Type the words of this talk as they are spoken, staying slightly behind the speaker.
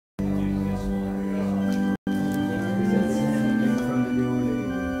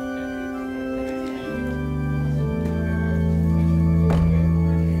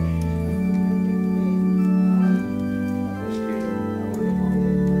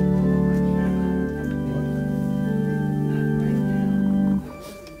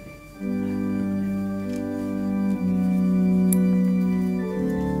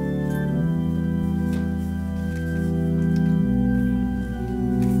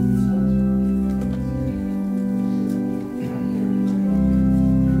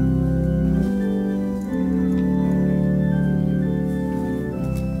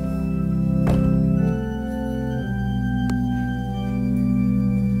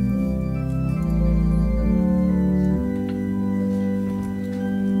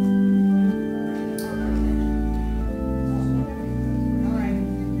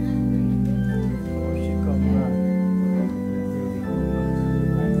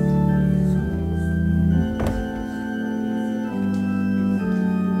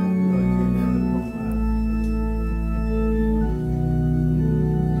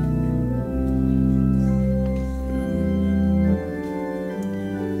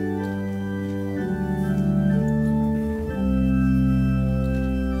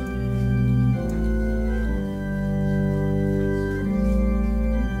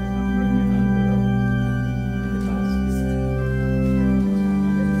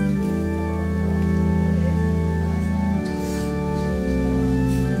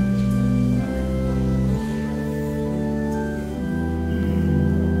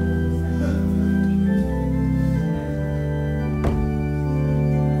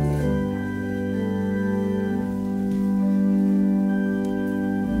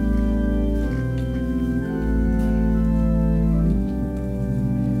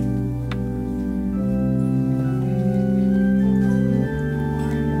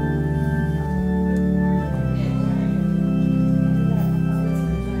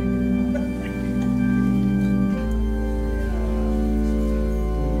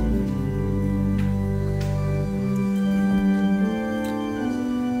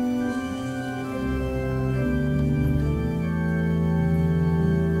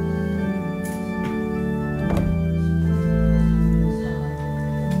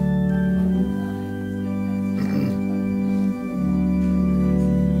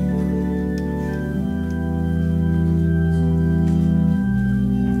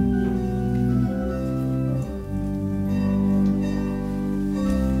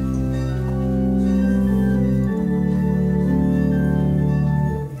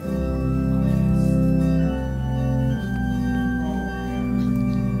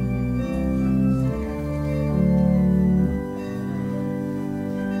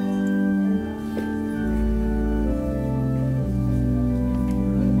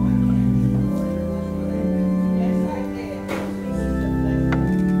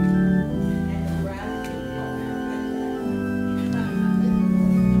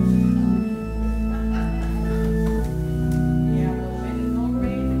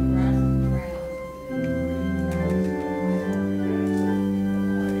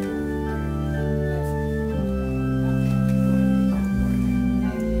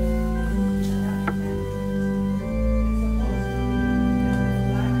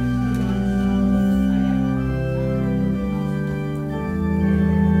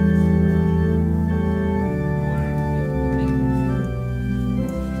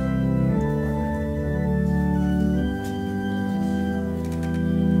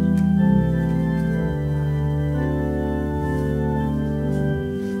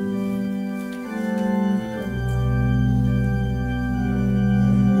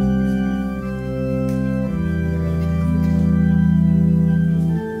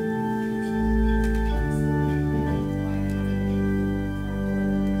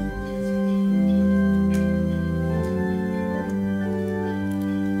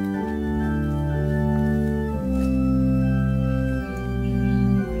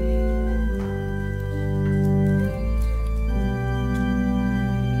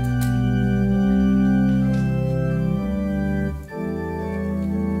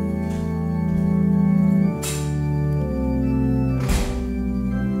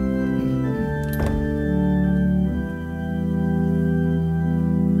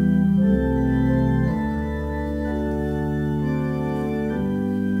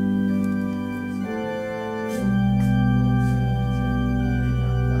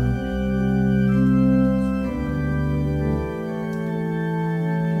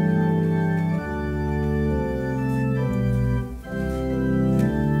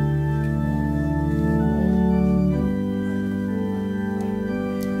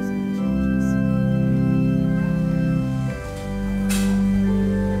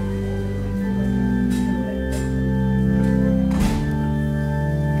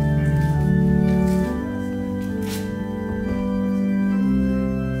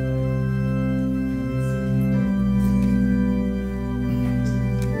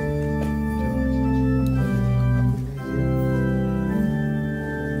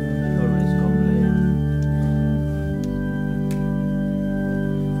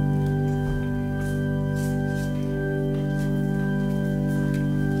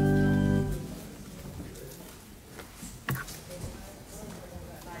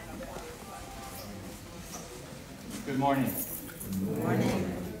morning. Good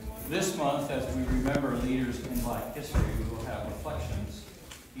morning. This month, as we remember leaders in Black history, we will have reflections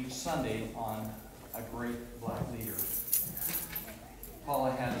each Sunday on a great Black leader.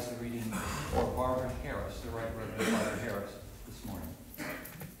 Paula has the reading for Barbara Harris, the Right Reverend Barbara Harris, this morning.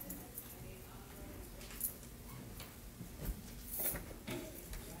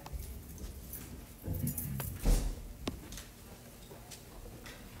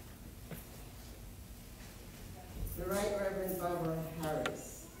 The Right Reverend Barbara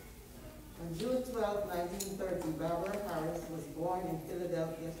Harris. On June 12, 1930, Barbara Harris was born in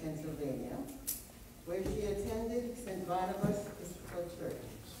Philadelphia, Pennsylvania, where she attended St. Barnabas Episcopal Church.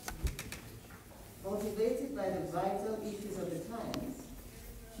 Motivated by the vital issues of the times,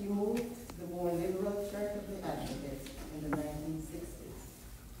 she moved to the more liberal Church of the Advocate in the 1960s.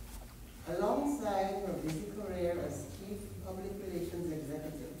 Alongside her busy career as Chief Public Relations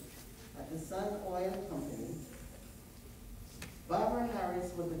Executive at the Sun Oil Company, Barbara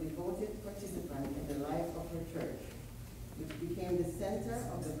Harris was a devoted participant in the life of her church, which became the center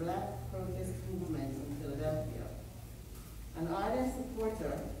of the Black protest movement in Philadelphia. An ardent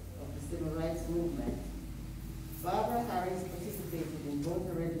supporter of the civil rights movement, Barbara Harris participated in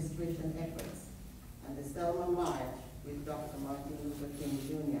voter registration efforts and the Selma March with Dr. Martin Luther King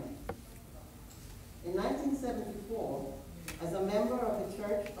Jr. In 1974, as a member of the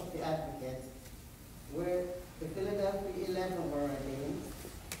Church of the Advocate, where the Philadelphia 11 were ordained,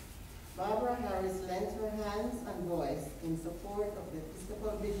 Barbara Harris lent her hands and voice in support of the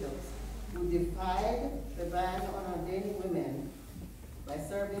Episcopal bishops who defied the ban on ordaining women by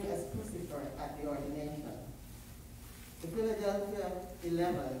serving as crucifer at the ordination. The Philadelphia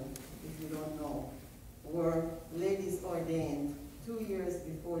 11, if you don't know, were ladies ordained 2 years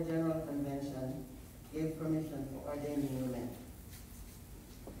before General Convention gave permission for ordaining women.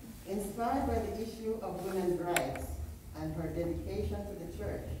 Inspired by the issue of women's rights and her dedication to the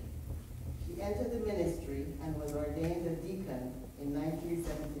church, she entered the ministry and was ordained a deacon in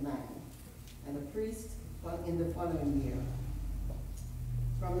 1979 and a priest in the following year.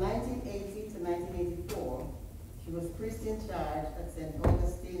 From 1980 to 1984, she was priest in charge at St.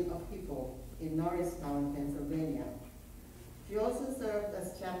 Augustine of Hippo in Norristown, Pennsylvania. She also served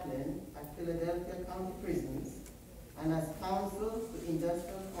as chaplain at Philadelphia County Prisons and as counsel to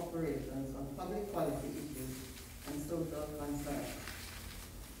industrial corporations on public policy issues and social concerns.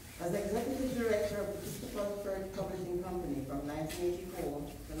 As executive director of the Episcopal Church Publishing Company from 1984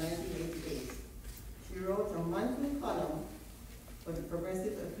 to 1988, she wrote a monthly column for the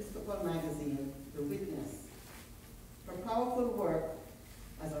progressive Episcopal magazine, The Witness. Her powerful work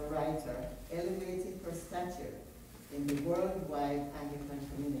as a writer elevated her stature in the worldwide Anglican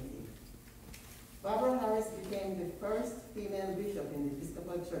community. Barbara Harris became the first female bishop in the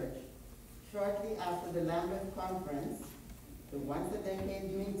Episcopal Church shortly after the Lambeth Conference, the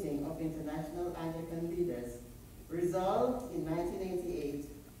once-a-decade meeting of international Anglican leaders, resolved in 1988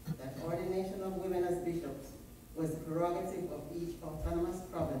 that ordination of women as bishops was the prerogative of each autonomous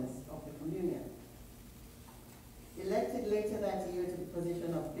province of the communion. Elected later that year to the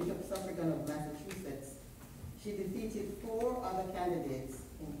position of Bishop Suffragan of Massachusetts, she defeated 4 other candidates,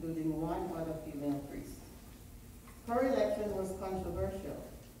 including 1 other female priest. Her election was controversial,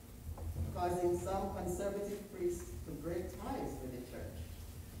 causing some conservative priests to break ties with the church.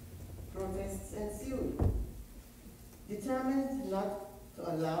 Protests ensued. Determined not to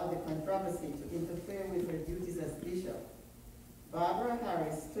allow the controversy to interfere with her duties as bishop, Barbara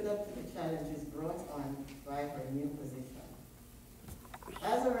Harris stood up to the challenges brought on by her new position.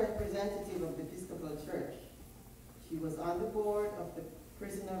 As a representative of the Episcopal Church, she was on the board of the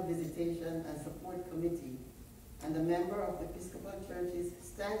Prisoner Visitation and Support Committee and a member of the Episcopal Church's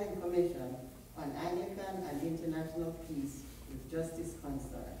Standing Commission on Anglican and International Peace with Justice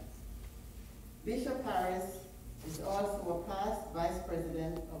Concerns. Bishop Harris is also a past Vice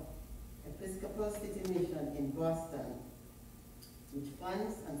President of Episcopal City Mission in Boston, which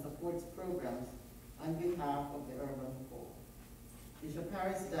funds and supports programs on behalf of the urban poor. Bishop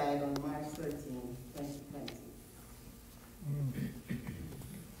Harris died on March 13, 2020.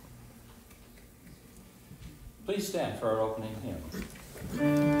 Please stand for our opening hymn.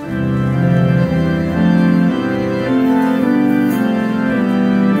 Amen.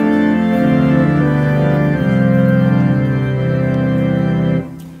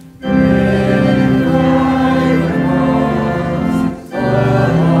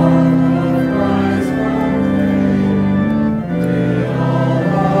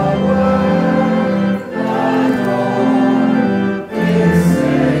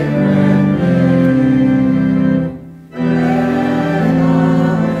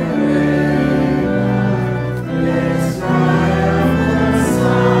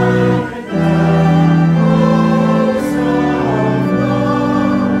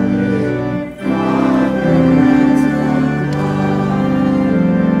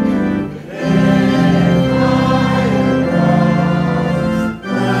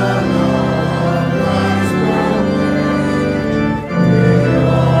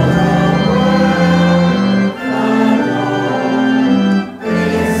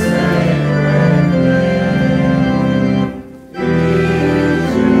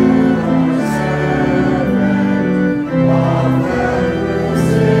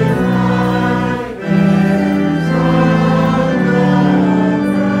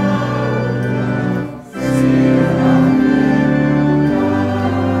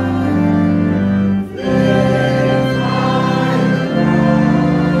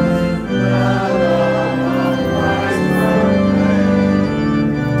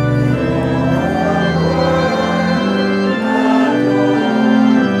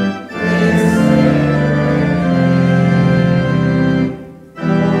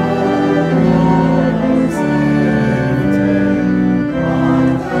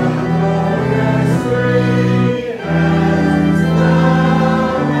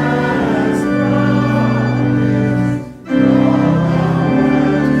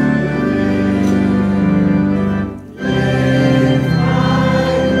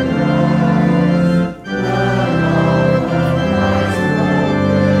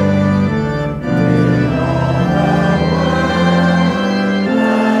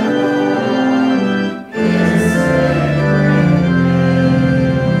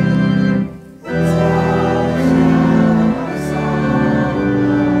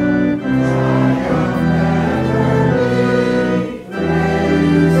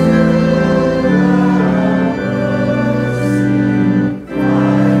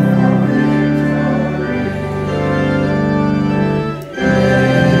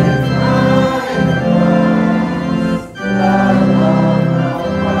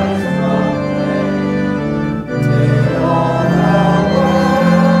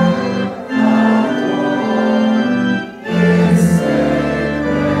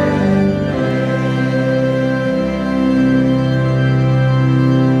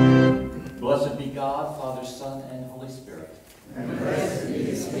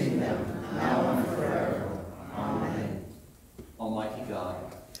 Almighty God,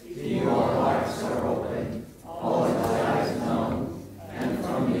 your hearts are open, all thy eyes known, and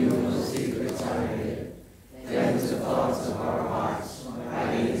from you no secrets are hid. Cleanse the thoughts of our hearts by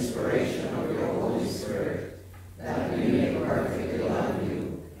the inspiration of your Holy Spirit, that we may perfectly love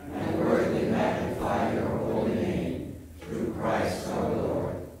you and worthily magnify your holy name, through Christ our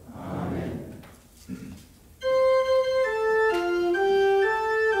Lord. Amen.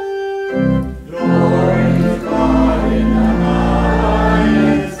 Glory to God in the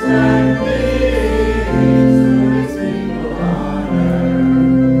highest, and peace to his people on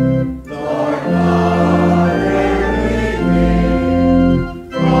earth. Lord God, heavenly King,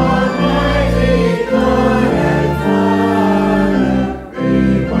 almighty God and Father, we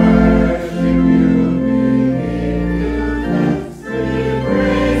worship you, we give you thanks, we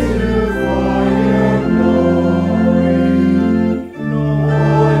praise you for your glory.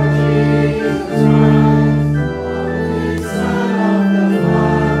 Lord Jesus Christ, only Son of the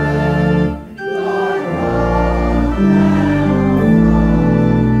Father, Lord God and of God,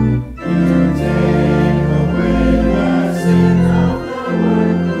 you take away the sins of the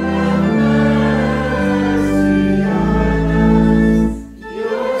world, have mercy on us.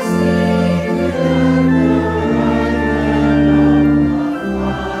 You seated at the right hand of the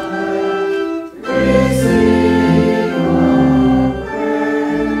Father, receive our prayer.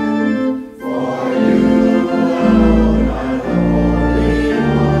 For you alone are the Holy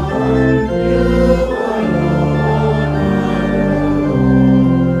One, you alone are the Lord,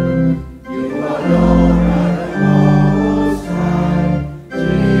 you alone are the Most High,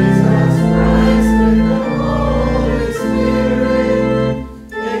 Jesus Christ with the Holy Spirit,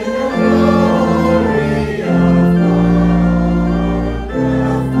 in the glory of God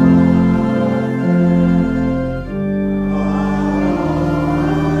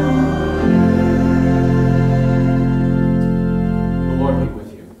the the Lord be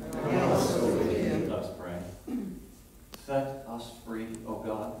with you. And also with you. Let us pray. Set us free, O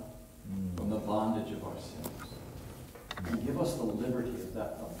God, from the bondage of our sins, and give us the liberty of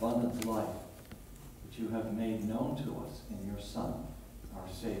that abundant life which you have made known to us in your Son, our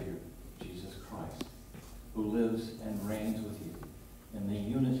Savior, Jesus Christ, who lives and reigns with you in the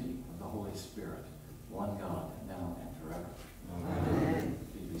unity of the Holy Spirit, one God, now and forever. Amen.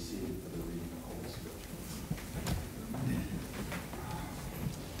 Please be seated for the reading of Holy Scripture.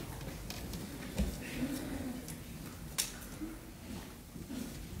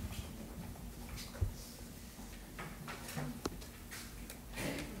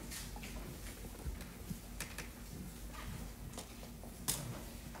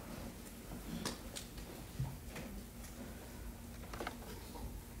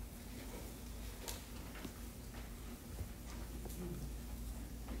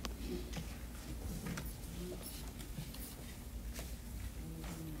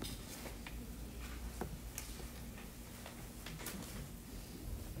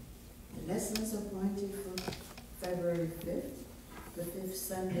 The lessons appointed for February 5th, the 5th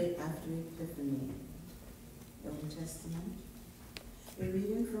Sunday after Epiphany. The Old Testament. A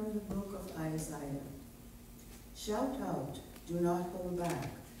reading from the book of Isaiah. Shout out, do not hold back.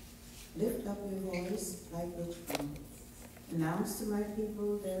 Lift up your voice like a trump. Announce to my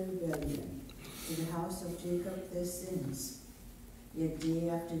people their rebellion, to the house of Jacob their sins. Yet day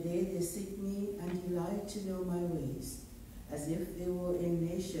after day they seek me and delight to know my ways, as if they were a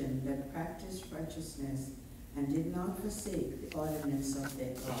nation that practiced righteousness and did not forsake the ordinance of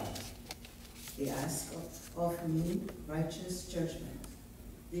their God. They ask of me righteous judgment.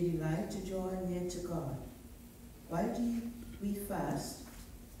 They delight to draw near to God. Why do we fast,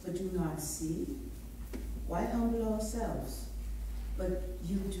 but do not see? Why humble ourselves, but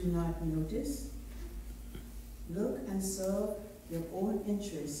you do not notice? Look and serve your own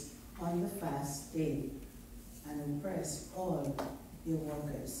interests on the fast day, and oppress all your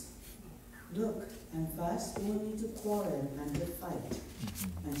workers. Look and fast only to quarrel and to fight,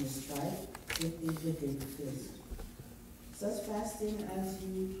 and to strike with a wicked fist. Such fasting as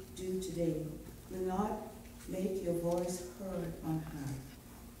you do today will not make your voice heard on high.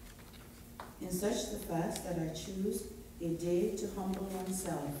 In such the fast that I choose a day to humble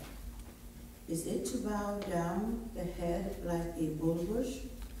oneself, is it to bow down the head like a bulrush,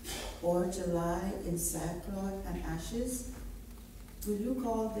 or to lie in sackcloth and ashes? Will you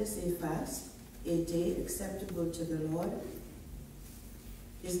call this a fast, a day acceptable to the Lord?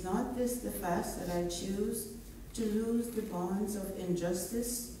 Is not this the fast that I choose, to loose the bonds of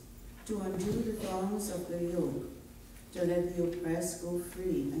injustice, to undo the thongs of the yoke, to let the oppressed go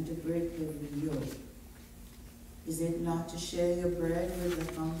free, and to break every yoke? Is it not to share your bread with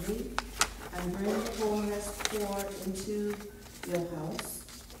the hungry, and bring the poor as poor into your house,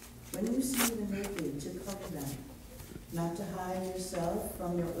 when you see the naked, to cover them, not to hide yourself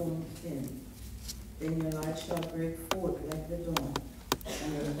from your own kin. Then your light shall break forth like the dawn,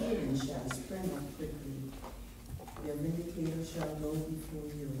 and your healing shall spring up quickly. Your vindicator shall go before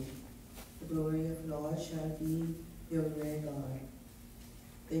you. The glory of the Lord shall be your rear guard.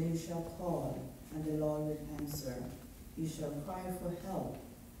 Then you shall call, and the Lord will answer. You shall cry for help,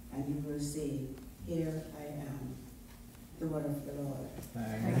 and he will say, Here I am. The word of the Lord.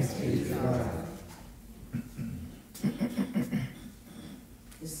 Thanks be to God.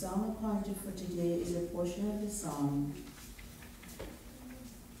 The psalm appointed for today is a portion of the psalm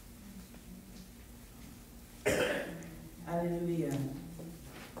Alleluia.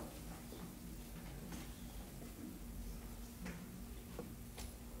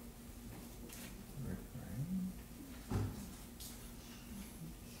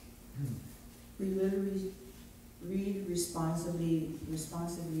 We will read responsibly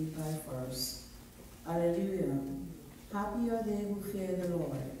by verse. Alleluia. Happy are they who fear the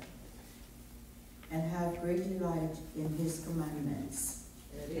Lord and have great delight in his commandments.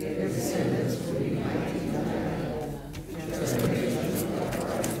 Their descendants will be mighty in the land.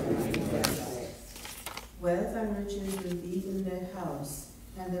 Wealth and riches will be in their house,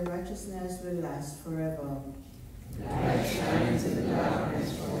 and their righteousness will last forever. Light shines in the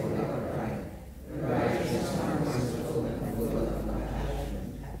darkness for the upright. The righteous are merciful and full of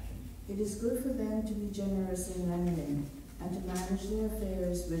compassion. It is good for them to be generous in lending, and to manage their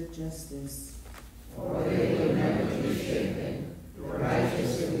affairs with justice. For they will never be shaken. The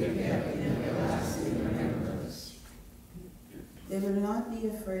righteous will be kept in everlasting remembrance. They will not be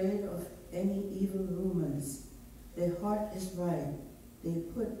afraid of any evil rumors. Their heart is right. They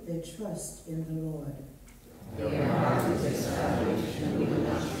put their trust in the Lord. Their heart is established and will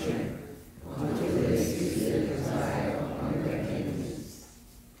not shrink until they see their desire upon their enemies.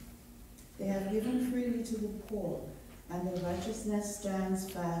 They have given freely to the poor, and their righteousness stands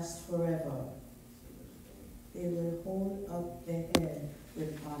fast forever. They will hold up their head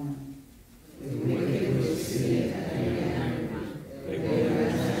with honor. The wicked will see it and be angry. They will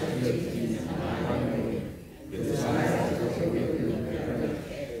meditate in the highway. The desire of the wicked will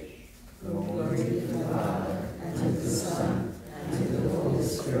perish. Glory to the Father, and to the Son, and to the Holy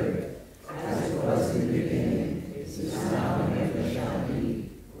Spirit, as it was in the beginning, is now, and ever shall be,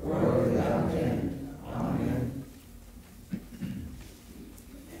 world without end. Amen.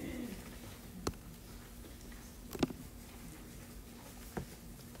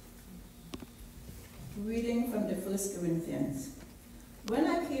 Reading from the 1 Corinthians. When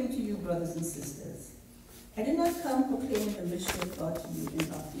I came to you, brothers and sisters, I did not come proclaiming the mystery of God to you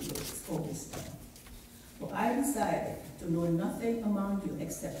in lofty words or wisdom. For I decided to know nothing among you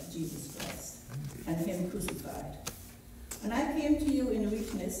except Jesus Christ and him crucified. And I came to you in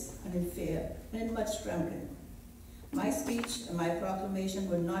weakness and in fear and in much trembling. My speech and my proclamation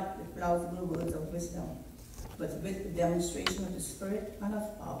were not with plausible words of wisdom, but with the demonstration of the Spirit and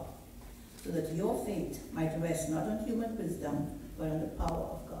of power, so that your faith might rest not on human wisdom, but on the power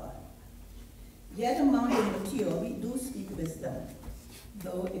of God. Yet among the mature we do speak wisdom,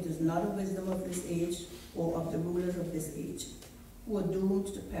 though it is not a wisdom of this age or of the rulers of this age, who are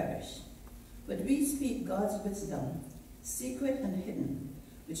doomed to perish. But we speak God's wisdom, secret and hidden,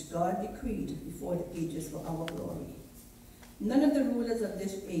 which God decreed before the ages for our glory. None of the rulers of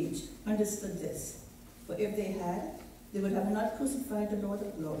this age understood this, for if they had, they would have not crucified the Lord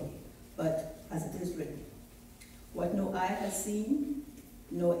of glory. But as it is written, what no eye has seen,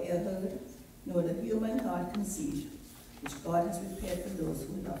 nor ear heard, nor the human heart conceived, which God has prepared for those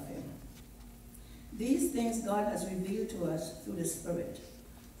who love him. These things God has revealed to us through the Spirit,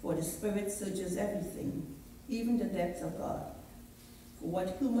 for the Spirit searches everything, even the depths of God. For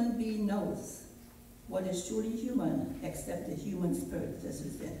what human being knows what is truly human except the human spirit that is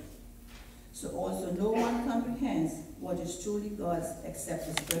within? So also no one comprehends what is truly God's except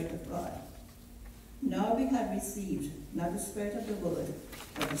the Spirit of God. Now we have received not the spirit of the world,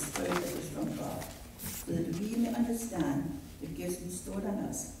 but the Spirit that is from God, so that we may understand the gifts bestowed on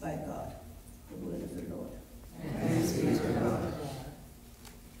us by God. The word of the Lord. Thanks be to God.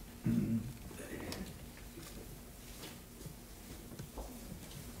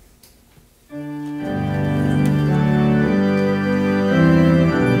 Cheers.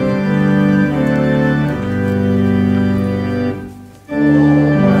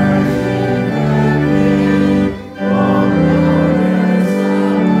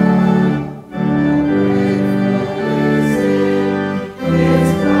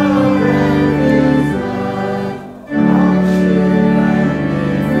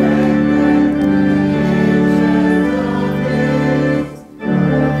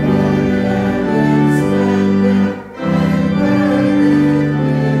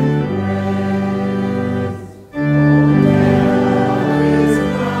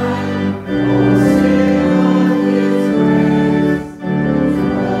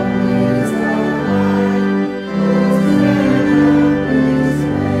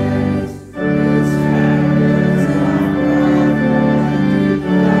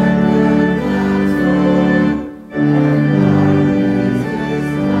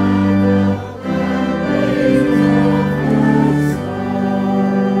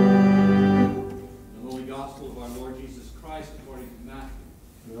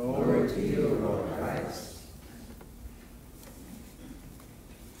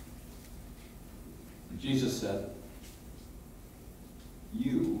 Jesus said,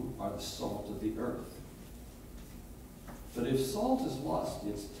 "You are the salt of the earth. But if salt has lost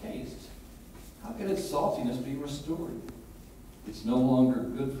its taste, how can its saltiness be restored? It's no longer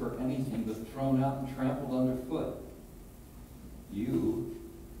good for anything but thrown out and trampled underfoot. You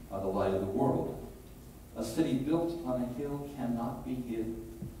are the light of the world. A city built on a hill cannot be hid.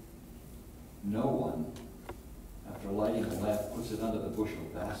 No one, after lighting a lamp, puts it under the bushel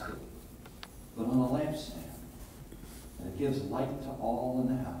basket, but on a lampstand, and it gives light to all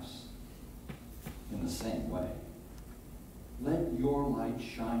in the house. In the same way, let your light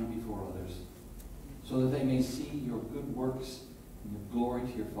shine before others, so that they may see your good works and give glory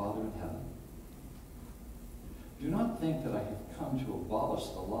to your Father in heaven. Do not think that I have come to abolish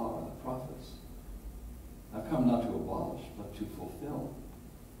the law or the prophets. I've come not to abolish, but to fulfill.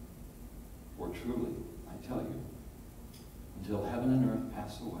 For truly, I tell you, until heaven and earth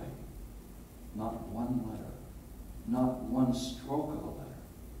pass away, not one letter, not one stroke of a letter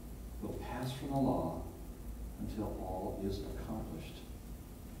will pass from the law until all is accomplished.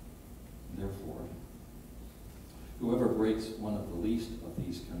 Therefore, whoever breaks one of the least of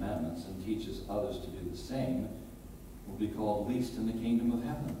these commandments and teaches others to do the same will be called least in the kingdom of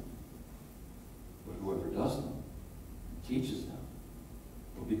heaven. But whoever does them and teaches them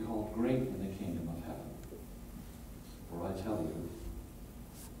will be called great in the kingdom of heaven. For I tell you,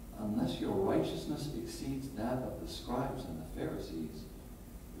 unless your righteousness exceeds that of the scribes and the Pharisees,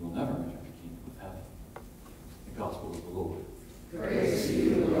 you will never enter the kingdom of heaven. The Gospel of the Lord. Praise to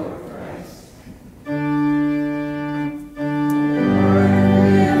you, Lord Christ.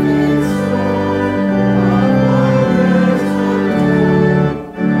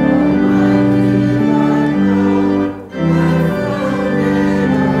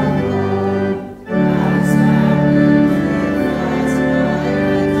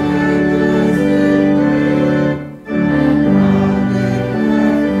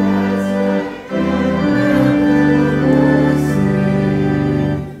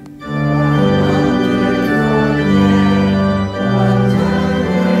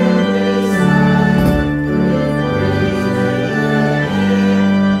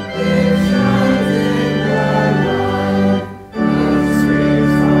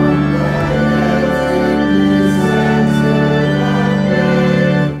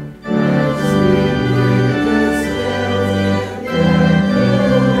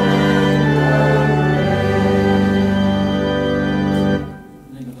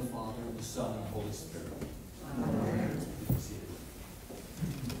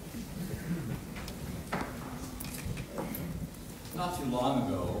 Not too long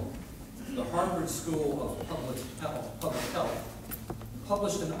ago, the Harvard School of Public Health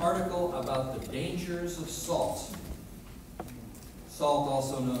published an article about the dangers of salt. Salt,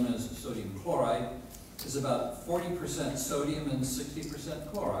 also known as sodium chloride, is about 40% sodium and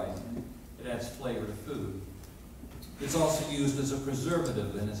 60% chloride. It adds flavor to food. It's also used as a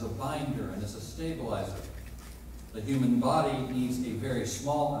preservative and as a binder and as a stabilizer. The human body needs a very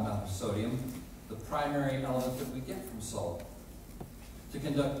small amount of sodium, the primary element that we get from salt, to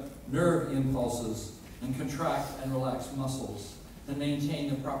conduct nerve impulses and contract and relax muscles and maintain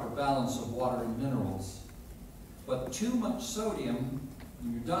the proper balance of water and minerals. But too much sodium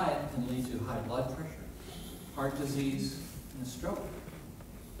in your diet can lead to high blood pressure, heart disease, and a stroke.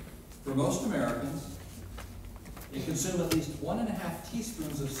 For most Americans, they consume at least 1.5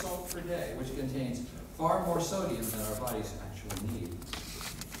 teaspoons of salt per day, which contains far more sodium than our bodies actually need.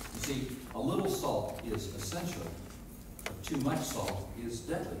 You see, a little salt is essential, but too much salt is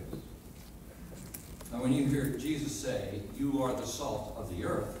deadly. Now, when you hear Jesus say, "You are the salt of the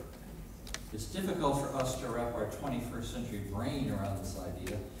earth," it's difficult for us to wrap our 21st century brain around this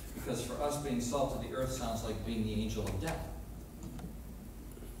idea, because for us, being salt of the earth sounds like being the angel of death.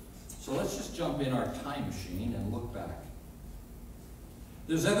 So let's just jump in our time machine and look back.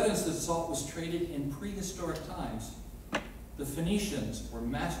 There's evidence that salt was traded in prehistoric times. The Phoenicians were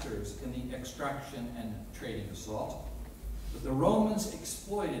masters in the extraction and trading of salt, but the Romans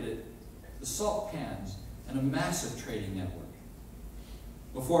exploited it, the salt pans, and a massive trading network.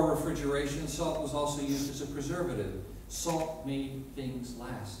 Before refrigeration, salt was also used as a preservative. Salt made things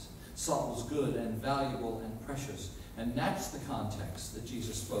last. Salt was good and valuable and precious. And that's the context that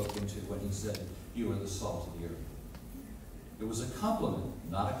Jesus spoke into when he said, "You are the salt of the earth." It was a compliment,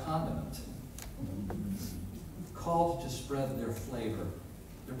 not a condiment. Called to spread their flavor,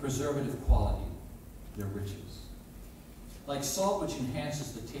 their preservative quality, their riches. Like salt, which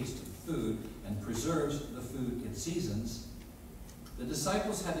enhances the taste of food and preserves the food it seasons, the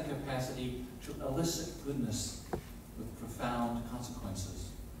disciples had the capacity to elicit goodness with profound consequences,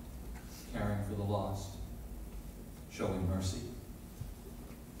 caring for the lost, showing mercy,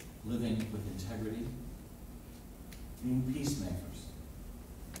 living with integrity, being peacemakers,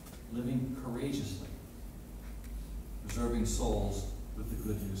 living courageously, preserving souls with the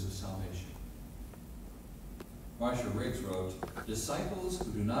good news of salvation. Marcia Riggs wrote, "Disciples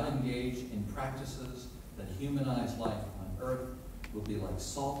who do not engage in practices that humanize life on earth will be like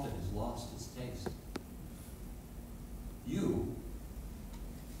salt that has lost its taste." You,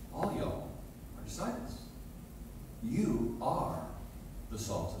 all y'all, are disciples. You are the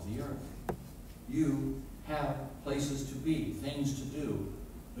salt of the earth. You have places to be, things to do,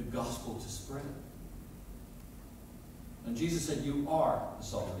 the gospel to spread. And Jesus said, you are the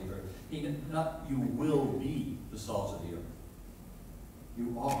salt of the earth. He did not, you will be the salt of the earth.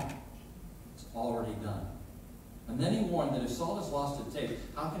 You are. It's already done. And then he warned that if salt has lost its taste,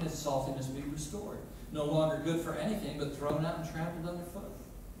 how can its saltiness be restored? No longer good for anything, but thrown out and trampled underfoot.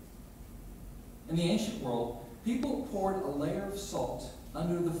 In the ancient world, people poured a layer of salt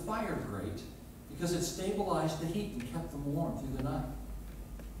under the fire grate because it stabilized the heat and kept them warm through the night.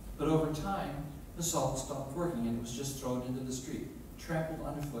 But over time, the salt stopped working and it was just thrown into the street, trampled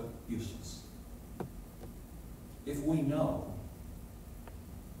underfoot, useless. If we know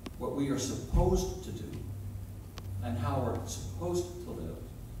what we are supposed to do and how we're supposed to live,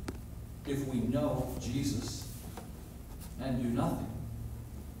 if we know Jesus and do nothing,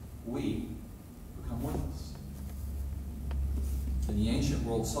 we become worthless. In the ancient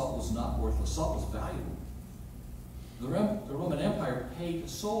world, salt was not worthless. Salt was valuable. The Roman Empire paid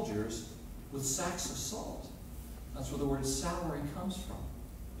soldiers with sacks of salt. That's where the word salary comes from.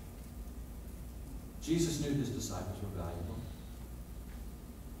 Jesus knew his disciples were valuable.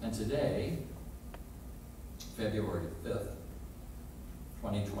 And today, February 5th,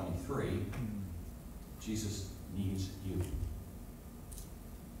 2023, Jesus needs you.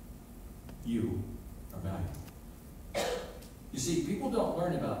 You are valuable. You see, people don't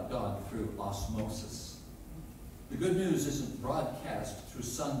learn about God through osmosis. The good news isn't broadcast through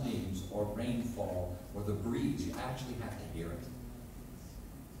sunbeams or rainfall or the breeze. You actually have to hear it.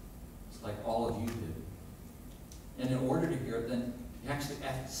 It's like all of you do. And in order to hear it, then you actually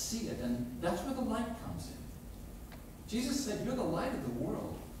have to see it. And that's where the light comes in. Jesus said, you're the light of the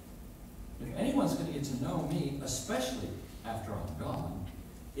world. If anyone's going to get to know me, especially after I'm gone,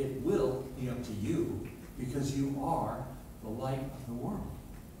 it will be up to you because you are the light of the world.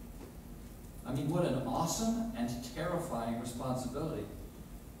 I mean, what an awesome and terrifying responsibility.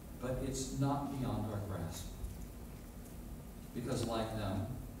 But it's not beyond our grasp. Because like them,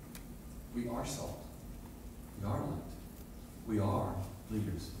 we are salt. We are light. We are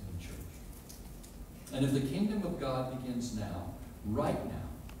leaders in the church. And if the kingdom of God begins now, right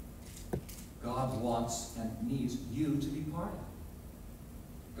now, God wants and needs you to be part of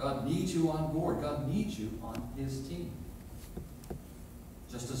it. God needs you on board. God needs you on his team.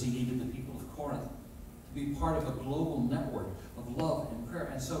 Just as he needed the people of Corinth to be part of a global network of love and prayer.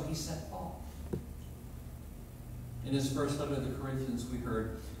 And so he sent Paul. In his first letter to the Corinthians, we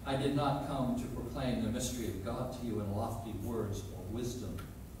heard, I did not come to proclaim the mystery of God to you in lofty words or wisdom.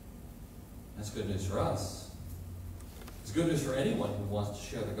 That's good news for us. It's good news for anyone who wants to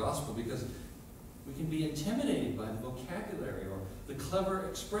share the gospel because we can be intimidated by the vocabulary or the clever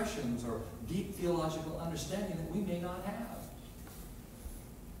expressions or deep theological understanding that we may not have.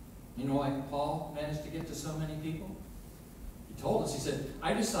 You know why Paul managed to get to so many people? He told us, he said,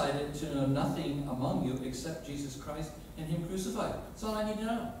 I decided to know nothing among you except Jesus Christ and him crucified. That's all I need to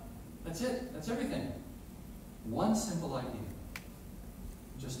know. That's it. That's everything. One simple idea.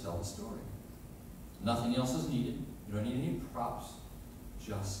 Just tell the story. Nothing else is needed. You don't need any props.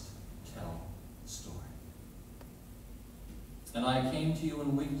 Just tell the story. And I came to you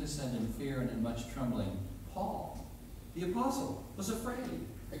in weakness and in fear and in much trembling. Paul, the apostle, was afraid,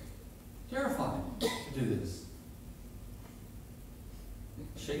 terrified to do this.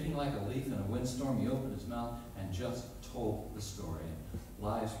 Shaking like a leaf in a windstorm, he opened his mouth and just told the story.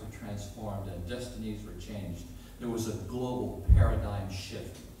 Lives were transformed and destinies were changed. There was a global paradigm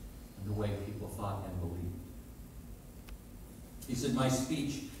shift in the way people thought and believed. He said, my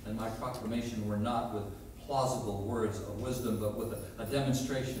speech and my proclamation were not with plausible words of wisdom, but with a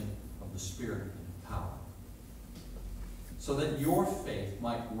demonstration of the Spirit and power. So that your faith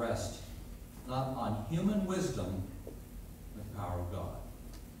might rest not on human wisdom, but the power of God.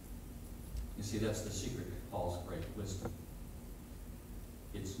 You see, that's the secret of Paul's great wisdom.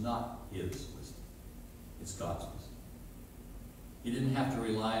 It's not his wisdom. It's God's wisdom. He didn't have to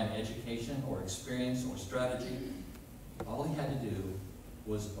rely on education or experience or strategy. All he had to do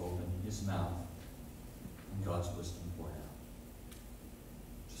was open his mouth, and God's wisdom poured out.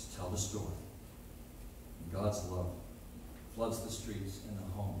 Just tell the story. God's love floods the streets and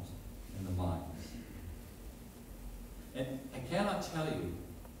the homes and the minds. And I cannot tell you,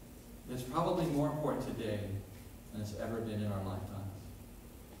 it's probably more important today than it's ever been in our lifetimes.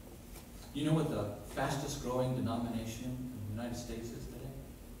 You know what the fastest growing denomination in the United States is today?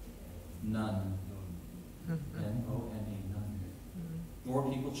 None. N-O-N-E, none. More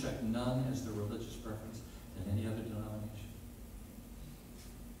people check none as their religious preference than any other denomination.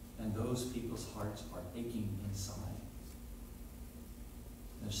 And those people's hearts are aching inside.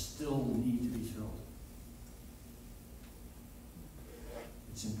 There's still need to be filled.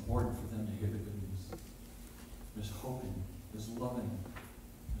 It's important for them to hear the good news. There's hope in it. There's love in it.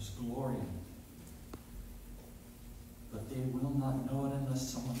 There's glory in it. But they will not know it unless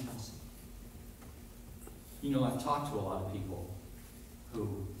someone tells them. You know, I've talked to a lot of people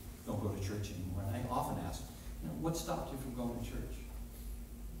who don't go to church anymore, and I often ask, what stopped you from going to church?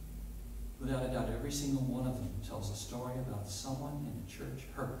 Without a doubt, every single one of them tells a story about someone in the church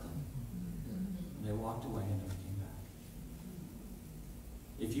hurt them, and they walked away and never came back.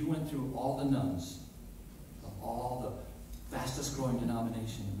 If you went through all the nuns of all the fastest growing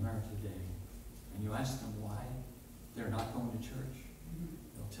denomination in America today, and you ask them why they're not going to church,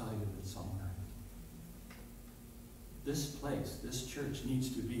 they'll tell you that it's somewhere. This place, this church, needs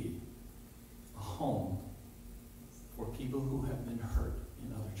to be a home for people who have been hurt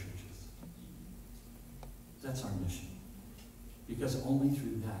in other churches. That's our mission. Because only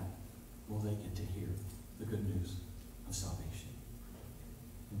through that will they get to hear the good news of salvation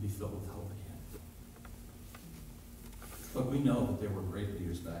and be filled with hope again. But we know that there were great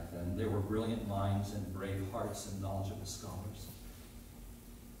leaders back then. There were brilliant minds and brave hearts and knowledgeable scholars.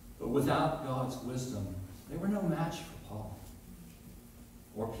 But without God's wisdom, they were no match for Paul,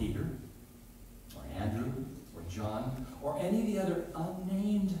 or Peter, or Andrew, or John, or any of the other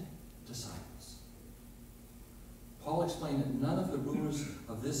unnamed disciples. Paul explained that none of the rulers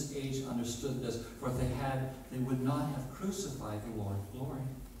of this age understood this, for if they had, they would not have crucified the Lord of glory.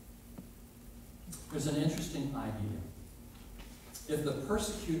 There's an interesting idea. If the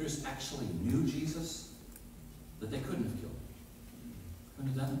persecutors actually knew Jesus, that they couldn't have killed him.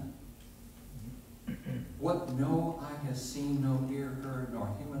 Couldn't have done it. What no eye has seen, no ear heard, nor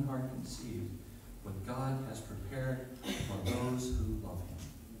human heart conceived, what God has prepared for those who love him.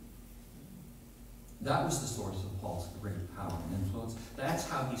 That was the source of Paul's great power and influence. That's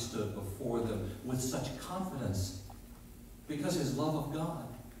how he stood before them with such confidence, because his love of God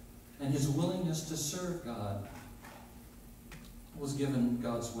and his willingness to serve God was given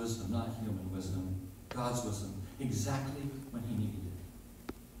God's wisdom, not human wisdom, God's wisdom, exactly when he needed it.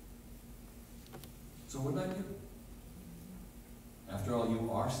 So what about you? After all, you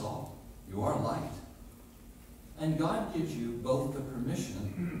are salt. You are light. And God gives you both the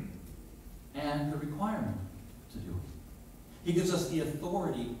permission and the requirement to do it. He gives us the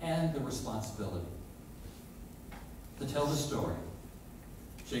authority and the responsibility to tell the story.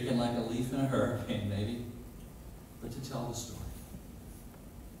 Shaken like a leaf in a hurricane, maybe, but to tell the story.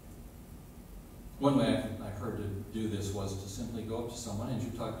 One way I've heard to do this was to simply go up to someone and you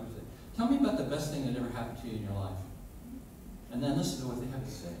talk to them and say, tell me about the best thing that ever happened to you in your life. And then listen to what they have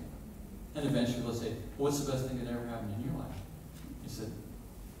to say. And eventually they'll say, what's the best thing that ever happened in your life? He said,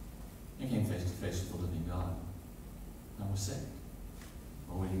 I came face to face with the living God. I was sick.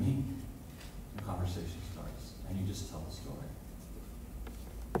 Well, what do you mean? The conversation starts, and you just tell the story.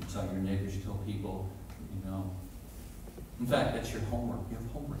 You tell your neighbors, you tell people that you know. In fact, that's your homework. You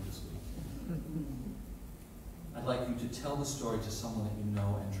have homework this week. I'd like you to tell the story to someone that you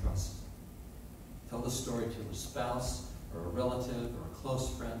know and trust. Tell the story to a spouse, or a relative, or a close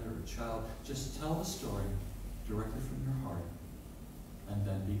friend, or a child. Just tell the story directly from your heart, and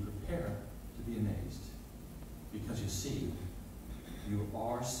then be prepared to be amazed. Because you see, you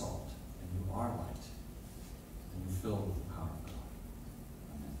are salt, and you are light, and you're filled with the power of God.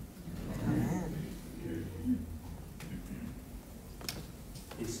 Amen. Amen.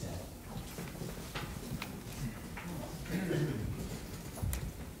 Please stand.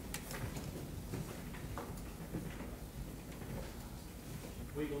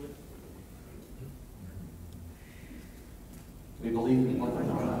 We believe in one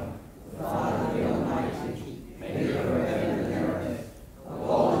God, the Father, the Almighty, maker of heaven and earth, of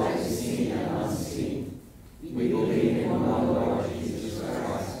all that is seen and unseen. We believe in one Lord Jesus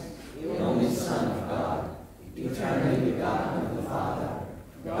Christ, the only Son of God, eternally begotten of the Father,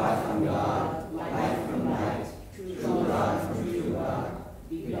 God from God, light from light, true God from true God,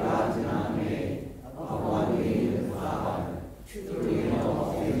 begotten, not made, of one being with the Father, through whom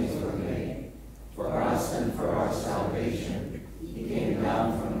all things were made. For us and for our salvation, he came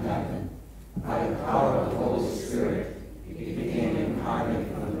down from By the power of the Holy Spirit, he became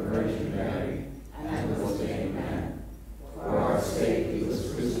incarnate from the Virgin Mary and was made man. For our sake he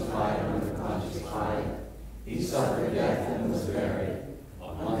was crucified under Pontius Pilate. He suffered death and was buried.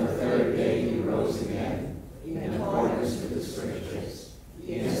 On the third day he rose again, in accordance with the Scriptures.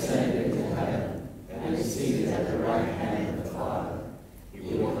 He ascended into heaven and is seated at the right hand of the Father. He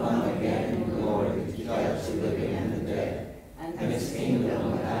will come again in glory to judge the living and the dead, and his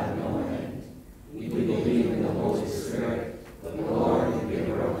kingdom will have no end. We believe in the Holy Spirit, the Lord and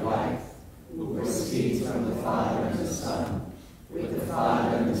giver of life, who proceeds from the Father and the Son. With the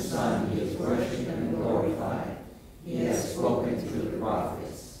Father and the Son he is worshipped and glorified. He has spoken through the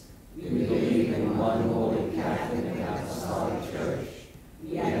prophets. We believe in one holy Catholic and Apostolic Church.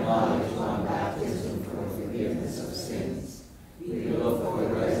 We acknowledge one baptism for forgiveness of sins. We look for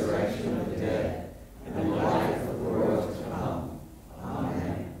the resurrection of the dead and the life of the world to come.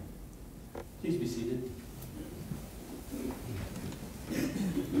 Amen. Please be seated.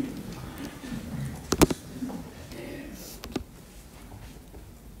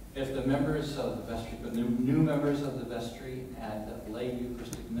 If the members of the vestry, the new members of the vestry and lay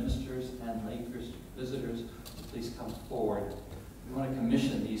Eucharistic ministers and lay Eucharistic visitors, will please come forward. We want to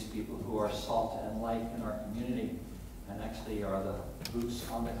commission these people who are salt and light in our community and actually are the boots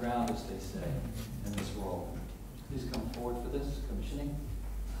on the ground, as they say, in this world. Please come forward for this commissioning.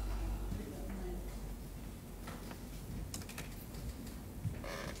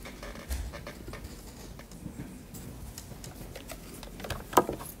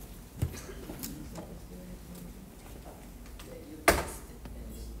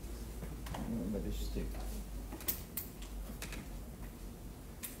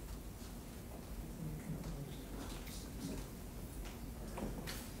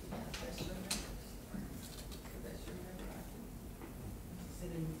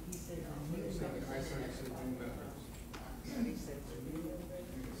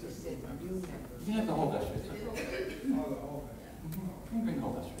 You can have the whole vestry. You can bring the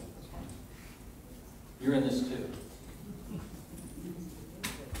whole vestry. That's fine. You're in this too.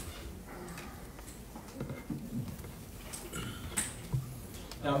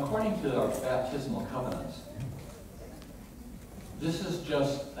 Now, according to our baptismal covenants, this is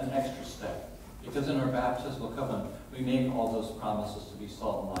just an extra step, because in our baptismal covenant, we make all those promises to be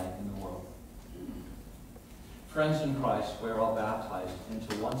salt and light in the world. Friends in Christ, we are all baptized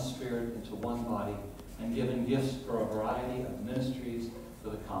into one spirit, into one body, and given gifts for a variety of ministries for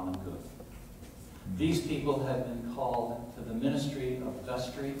the common good. These people have been called to the ministry of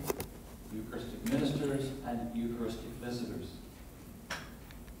vestry, Eucharistic ministers, and Eucharistic visitors.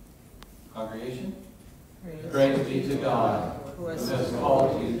 Congregation, praise be to God, who has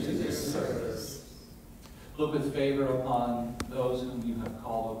called you to this service. Look with favor upon those whom you have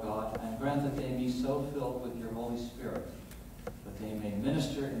called, O God, and grant that they be so filled with your Holy Spirit that they may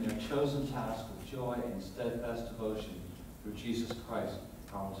minister in their chosen task with joy and steadfast devotion through Jesus Christ,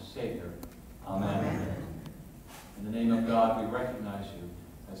 our Lord and Savior. Amen. Amen. In the name of God, we recognize you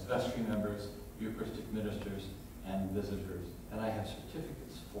as vestry members, Eucharistic ministers, and visitors. And I have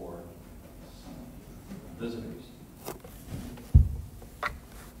certificates for some visitors.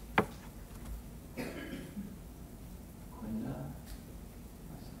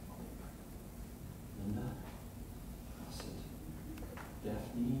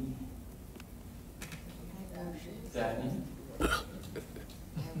 Daphne? You're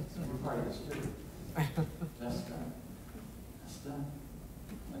part of this too. That's done. That's done.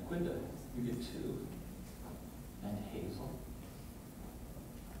 Quinta, you get 2. And Hazel.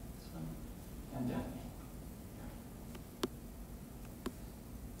 And Daphne.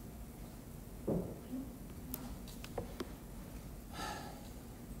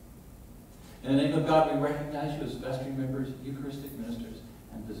 In the name of God, we recognize you as vestry members, Eucharistic ministers,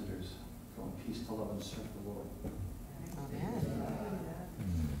 and visitors. Go in peace to love and serve the Lord. Amen.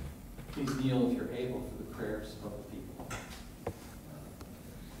 Please kneel if you're able for the prayers of the people.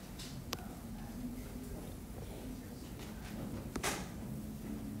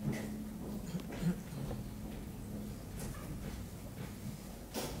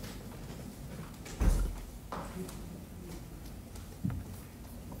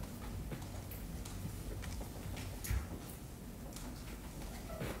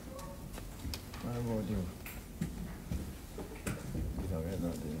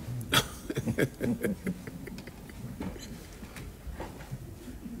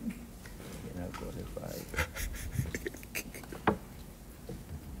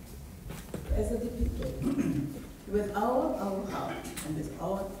 As a people, with all our heart and with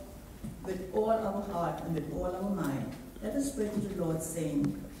all our heart and with all our mind, let us pray to the Lord,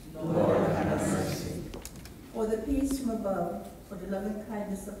 saying, Lord, have mercy. For the peace from above, for the loving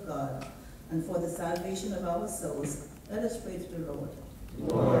kindness of God, and for the salvation of our souls, let us pray to the Lord.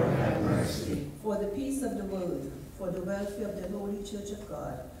 Lord, have mercy. For the peace of the world, for the welfare of the Holy Church of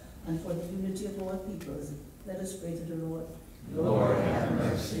God, and for the unity of all peoples, let us pray to the Lord. Lord, have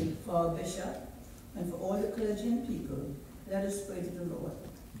mercy. For our bishop, and for all the clergy and people, let us pray to the Lord.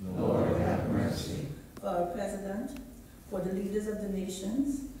 Lord, have mercy. For our president, for the leaders of the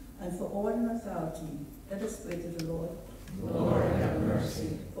nations, and for all in authority, let us pray to the Lord. Lord, have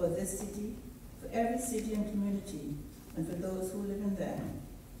mercy. For this city, for every city and community, and for those who live in them,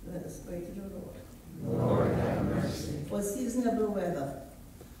 let us pray to the Lord. Lord, have mercy. For seasonable weather,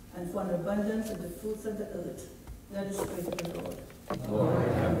 and for an abundance of the fruits of the earth, let us pray to the Lord. Lord,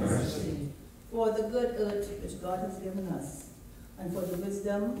 have mercy. For the good earth which God has given us, and for the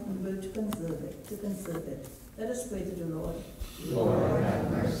wisdom and will to conserve it, let us pray to the Lord. Lord,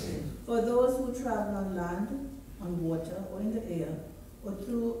 have mercy. For those who travel on land, on water, or in the air, or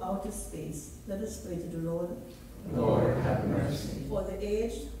through outer space, let us pray to the Lord. Lord, have mercy. For the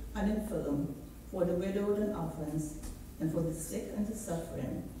aged and infirm, for the widowed and orphans, and for the sick and the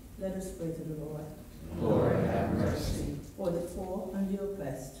suffering, let us pray to the Lord. Lord, have mercy. For the poor and the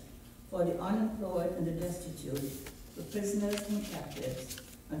oppressed, for the unemployed and the destitute, for prisoners and captives,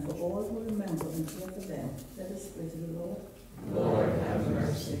 and for all who remember and care for them, let us pray to the Lord. Lord, have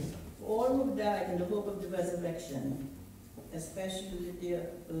mercy. For all who died in the hope of the resurrection, especially the dear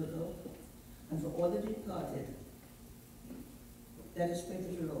Earl, and for all the departed, let us pray to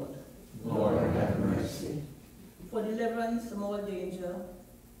the Lord. Lord, have mercy. For deliverance from all danger,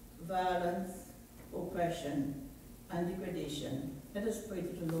 violence, oppression, and degradation, let us pray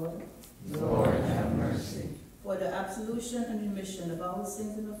to the Lord. Lord, have mercy. For the absolution and remission of our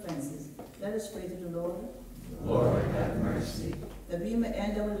sins and offenses, let us pray to the Lord. Lord, have mercy. That we may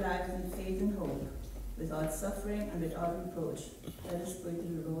end our lives in faith and hope, without suffering and without reproach, let us pray to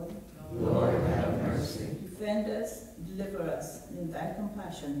the Lord. Lord, have mercy. Defend us, deliver us, and in thy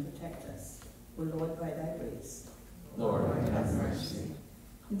compassion protect us, O Lord, by thy grace. Lord, have mercy.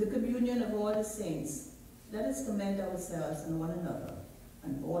 In the communion of all the saints, let us commend ourselves and one another,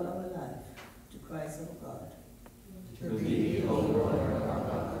 and all our life, to Christ our God. To thee, O Lord, our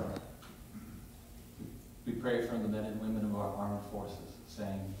God. We pray for the men and women of our armed forces,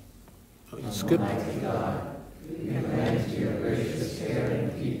 saying, Almighty God, we commend to your gracious care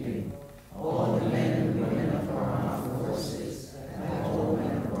and keeping all the men and women of our armed forces, at home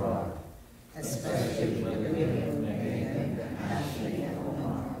and abroad, especially the women, men, Ashley and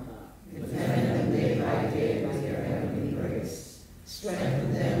Omar. Defend them day by day with your heavenly grace.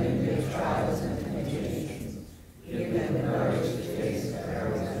 Strengthen them in their trials and temptations. Give them courage to face the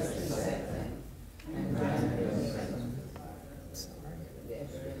perils that beset them, and grant them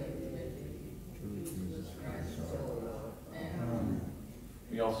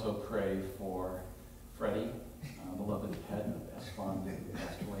we also pray for Freddie, beloved pet of S1, who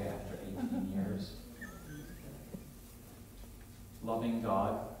passed away after 18 years. Loving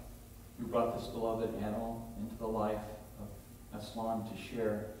God, who brought this beloved animal into the life of S1 to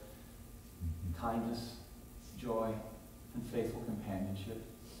share kindness, joy, and faithful companionship,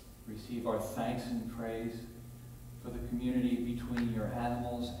 receive our thanks and praise for the community between your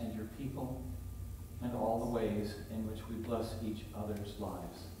animals and your people, and all the ways in which we bless each other's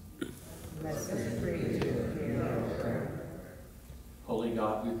lives. Bless us, pray to hear our prayer. Holy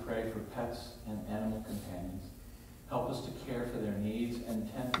God, we pray for pets and animal companions. Help us to care for their needs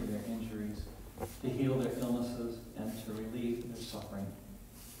and tend to their injuries, to heal their illnesses and to relieve their suffering.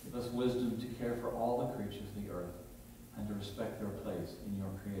 Give us wisdom to care for all the creatures of the earth and to respect their place in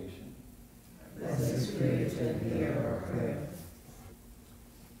your creation. Bless us, pray to hear our prayer.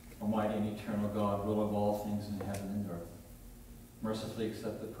 Almighty and eternal God, ruler of all things in heaven and earth, mercifully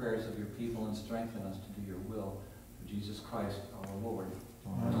accept the prayers of your people and strengthen us to do your will through Jesus Christ our Lord.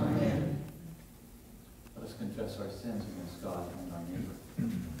 Amen. Let us confess our sins against God and our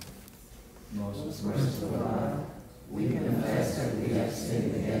neighbor. Most Merciful God, we confess that we have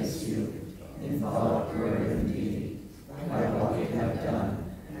sinned against you in thought, word, and deed, by what we have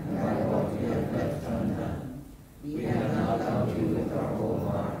done and by what we have left undone. We have not loved you with our whole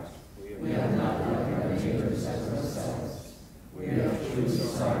heart. We have not loved our neighbors as ourselves. We are truly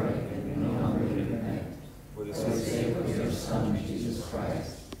sorry and we humbly repent. For the sake of your Son, Jesus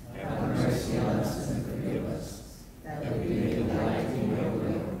Christ, have mercy on us and forgive us, that we may delight in your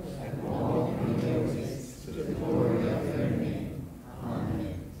will and walk in your ways, to the glory of your name.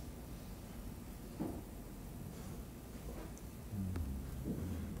 Amen.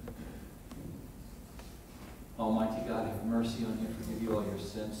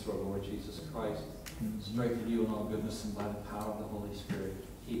 sins through our Lord Jesus Christ, strengthen you in all goodness and by the power of the Holy Spirit,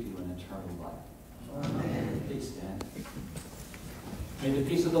 keep you in eternal life. Amen. Please stand. May the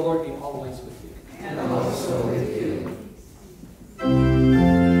peace of the Lord be always with you. And also with you.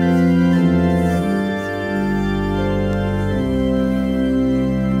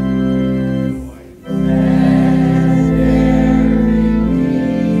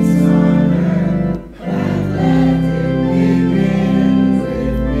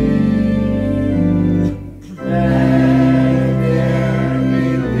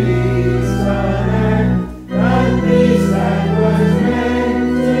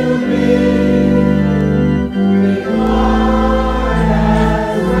 Because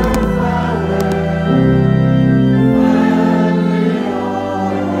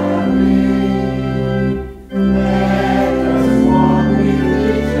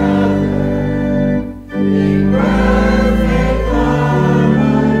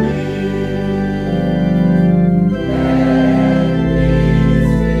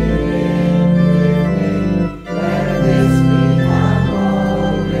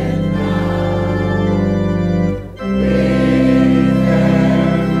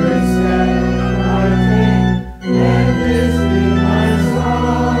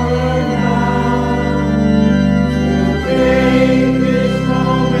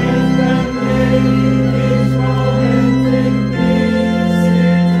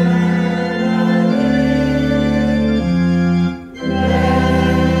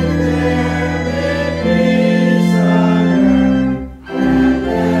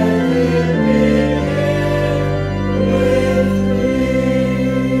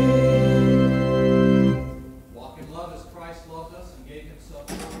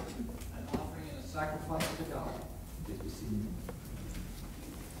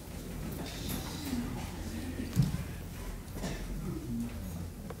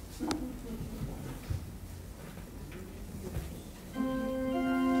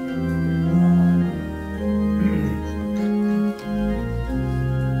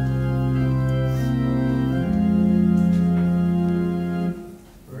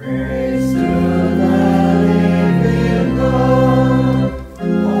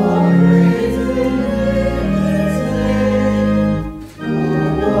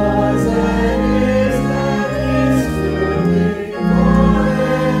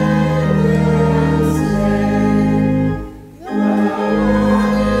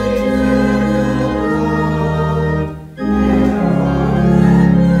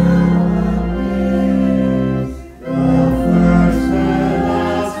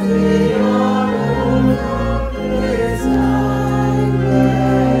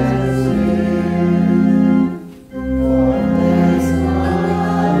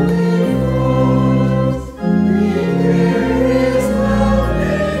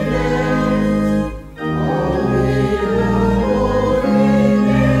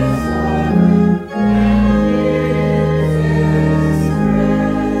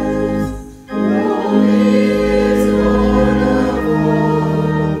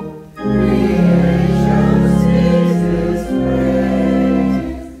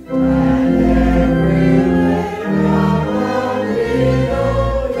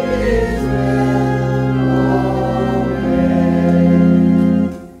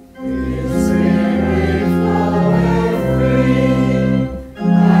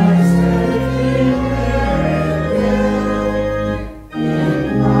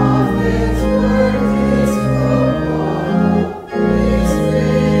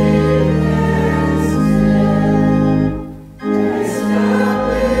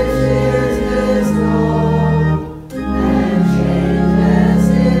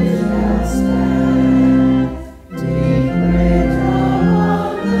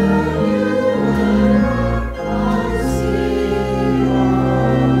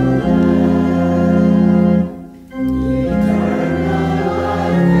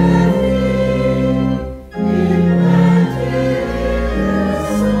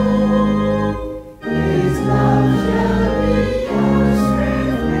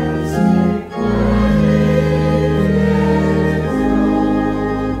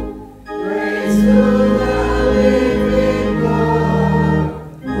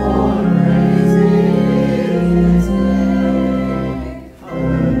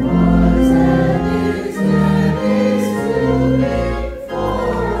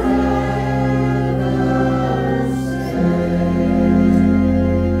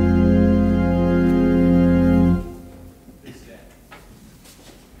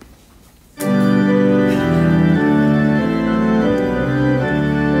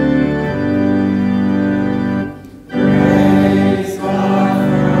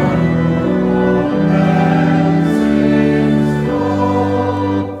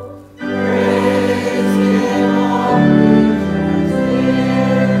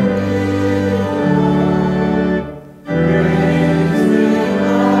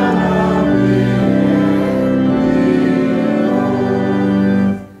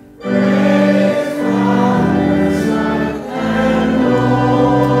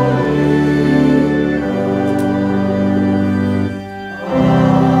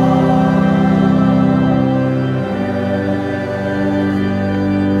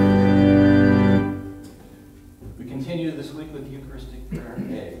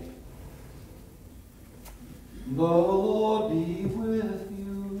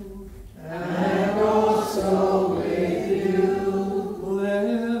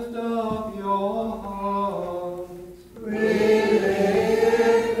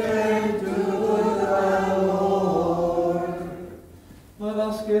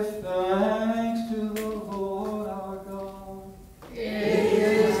give thanks to the Lord our God. It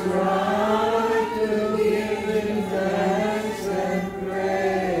is right to give him thanks and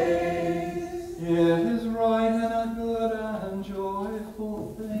praise. It is right and a good and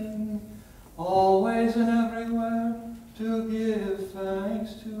joyful thing, always and everywhere, to give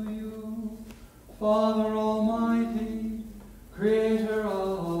thanks to you, Father Almighty, Creator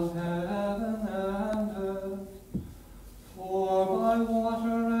of heaven and earth. For by water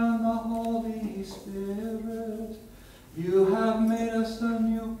and the Holy Spirit you have made us a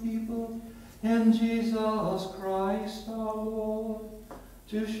new people in Jesus Christ our Lord,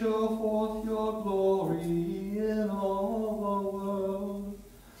 to show forth your glory in all the world.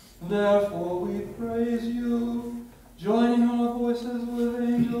 Therefore we praise you, joining our voices with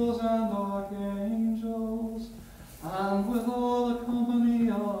angels and archangels, and with all the company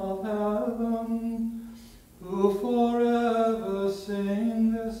of heaven, who forever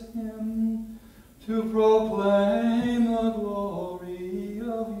sing this hymn, to proclaim the glory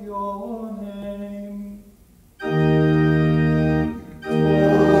of your name.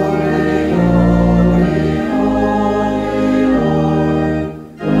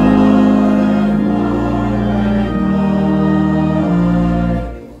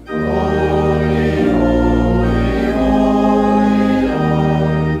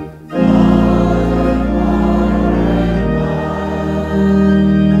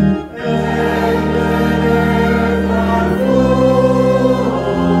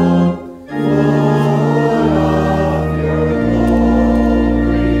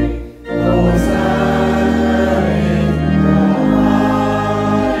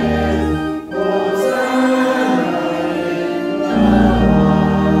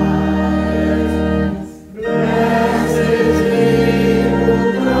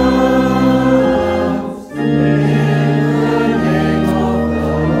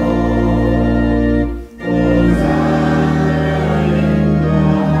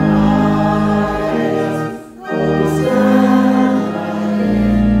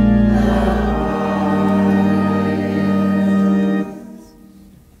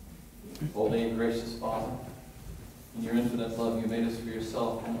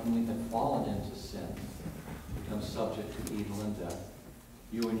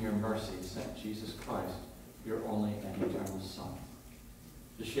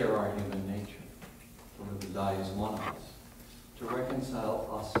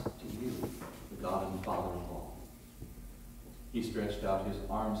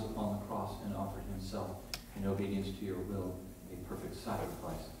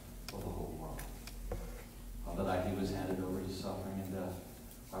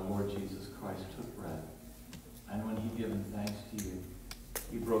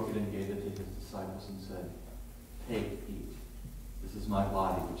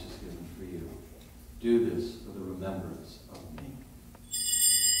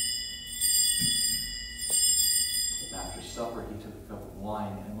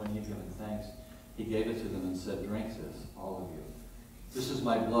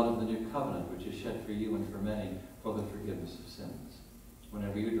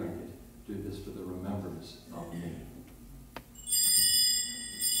 Whenever you drink it, do this for the remembrance of me.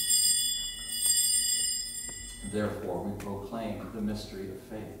 Therefore, we proclaim the mystery of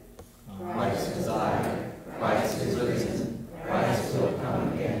faith. Christ is died, Christ is risen, Christ will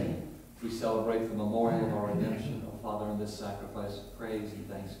come again. We celebrate the memorial of our redemption, O Father, in this sacrifice of praise and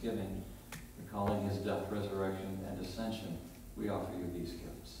thanksgiving, recalling his death, resurrection, and ascension. We offer you these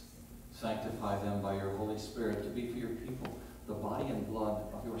gifts. Sanctify them by your Holy Spirit to be for your people the body and blood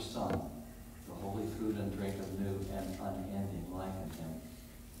of your Son, the holy food and drink of new and unending life in him.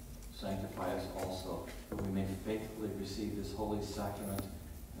 Sanctify us also, that we may faithfully receive this holy sacrament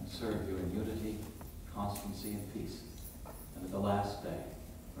and serve you in unity, constancy, and peace. And at the last day,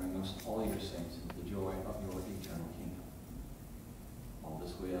 bring us all your saints into the joy of your eternal kingdom. All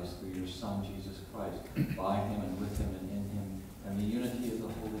this we ask through your Son, Jesus Christ, by him and with him and in him, and the unity of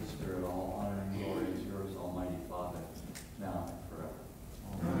the Holy Spirit. All honor and glory is yours, Almighty Father, now and forever.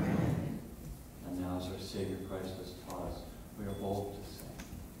 Amen. And now, as our Savior Christ has taught us, we are bold to sing.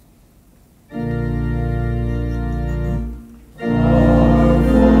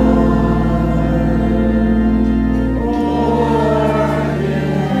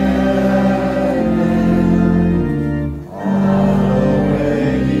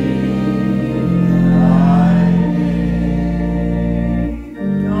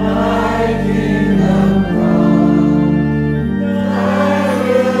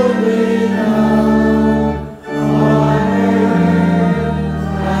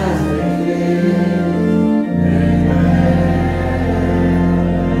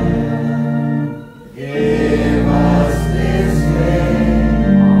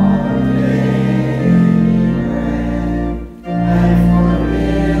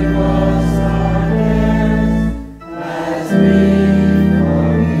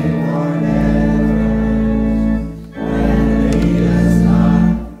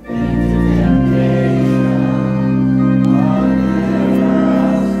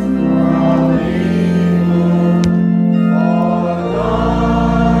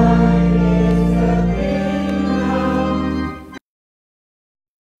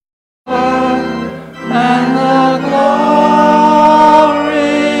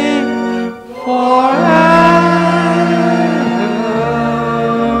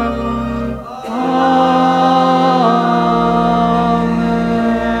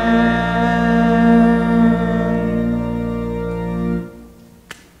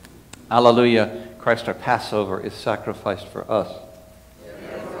 Hallelujah, Christ our Passover is sacrificed for us.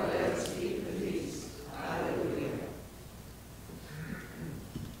 Therefore let us keep the feast. Hallelujah.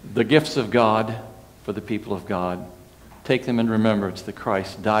 The gifts of God for the people of God. Take them in remembrance that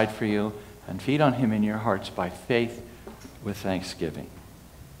Christ died for you, and feed on him in your hearts by faith with thanksgiving.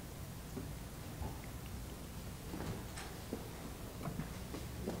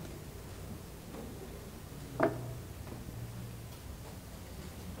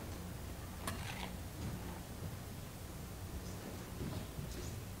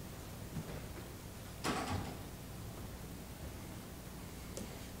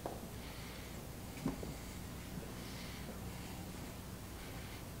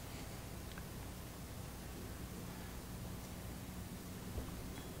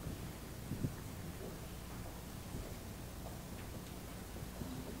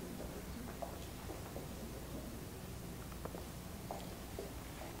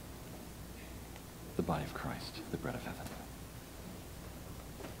 The body of Christ, the bread of heaven.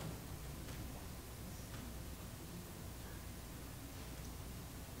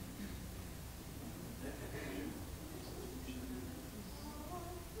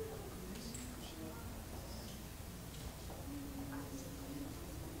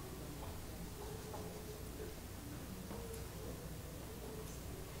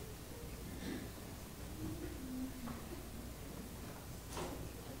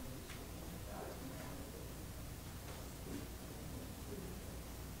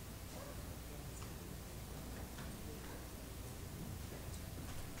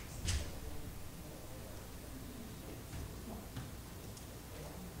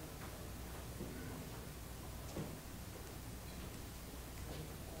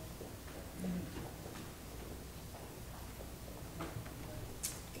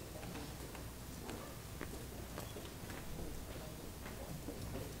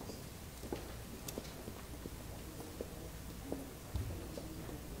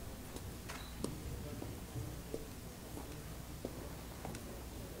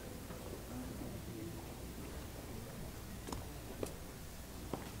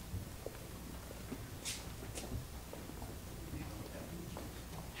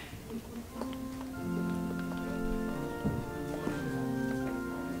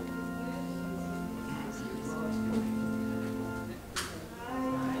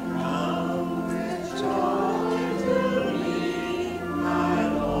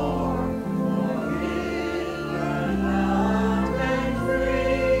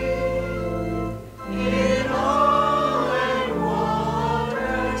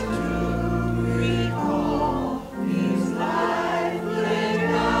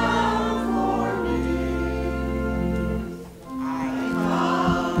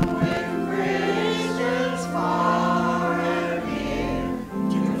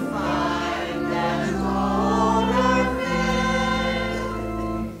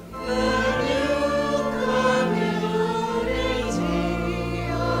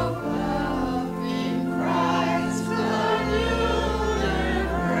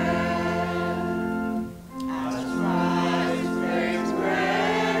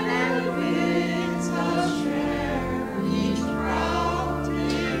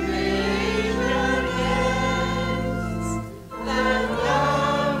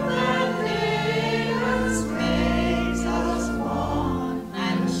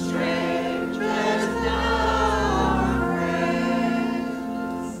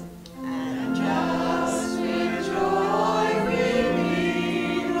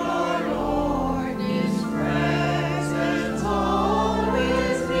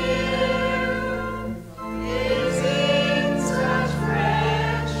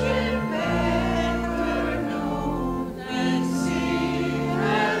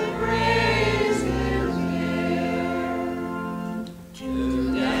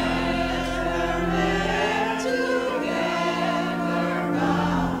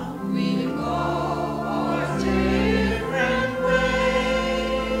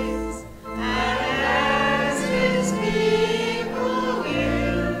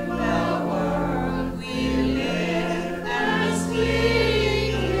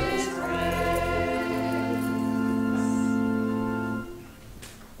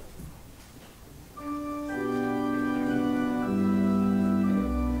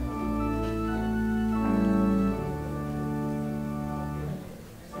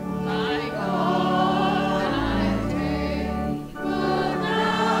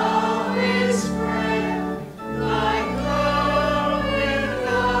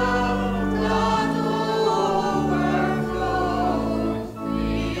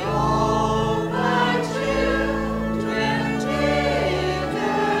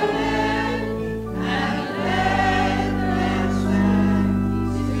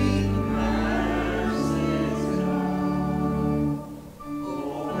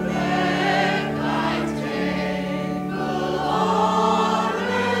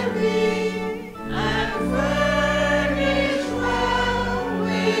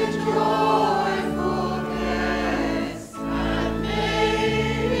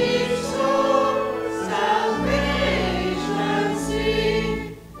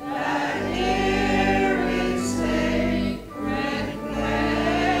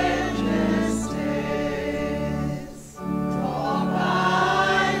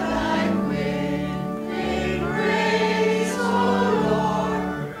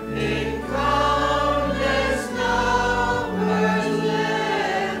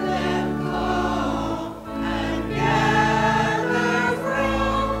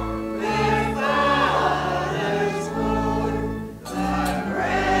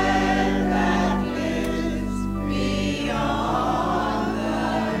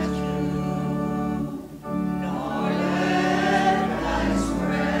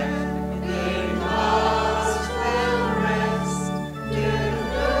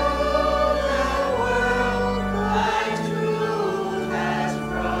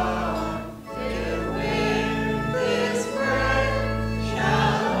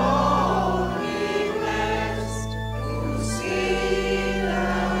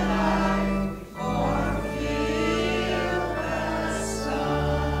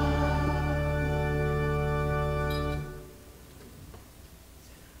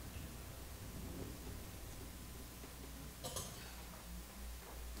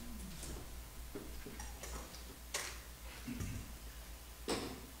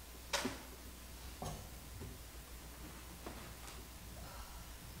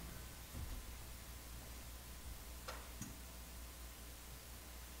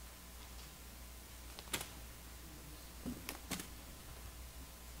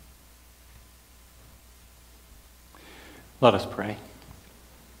 Let us pray.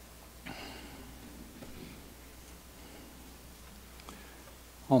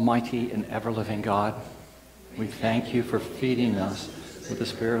 Almighty and ever-living God, we thank you for feeding us with the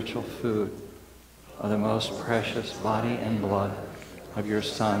spiritual food of the most precious body and blood of your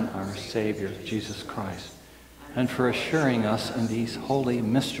Son, our Savior, Jesus Christ, and for assuring us in these holy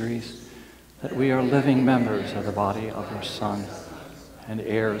mysteries that we are living members of the body of your Son and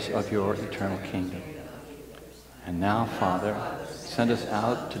heirs of your eternal kingdom. And now, Father, send us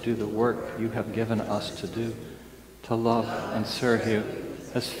out to do the work you have given us to do, to love and serve you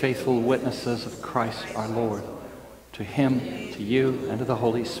as faithful witnesses of Christ our Lord. To him, to you, and to the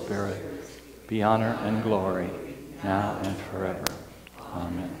Holy Spirit be honor and glory, now and forever.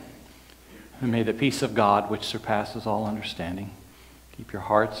 Amen. And may the peace of God, which surpasses all understanding, keep your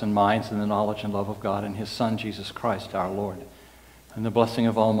hearts and minds in the knowledge and love of God and his Son, Jesus Christ, our Lord. And the blessing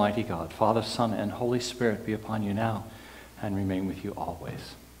of Almighty God, Father, Son, and Holy Spirit be upon you now and remain with you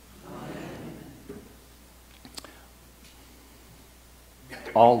always.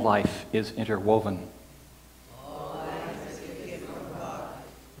 All life is interwoven.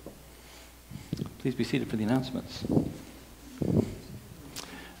 Please be seated for the announcements. Do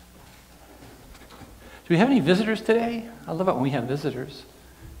we have any visitors today? I love it when we have visitors.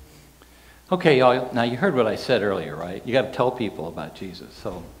 Okay, y'all, now you heard what I said earlier, right? You got to tell people about Jesus.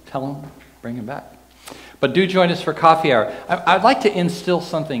 So tell them, bring them back. But do join us for coffee hour. I'd like to instill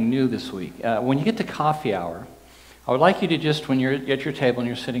something new this week. When you get to coffee hour, I would like you to just, when you're at your table and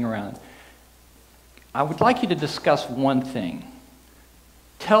you're sitting around, I would like you to discuss one thing.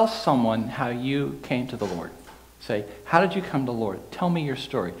 Tell someone how you came to the Lord. Say, how did you come to the Lord? Tell me your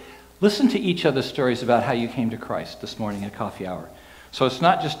story. Listen to each other's stories about how you came to Christ this morning at coffee hour. So it's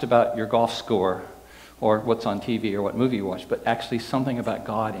not just about your golf score or what's on TV or what movie you watch, but actually something about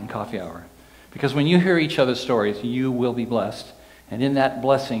God in coffee hour. Because when you hear each other's stories, you will be blessed. And in that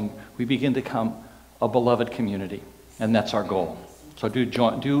blessing, we begin to become a beloved community. And that's our goal. So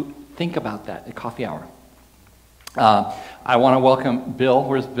do think about that at coffee hour. I want to welcome Bill.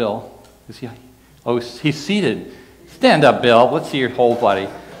 Where's Bill? Is he? Oh, he's seated. Stand up, Bill. Let's see your whole body.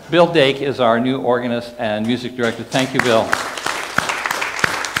 Bill Dake is our new organist and music director. Thank you, Bill.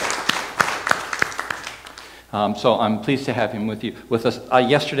 So I'm pleased to have him with us.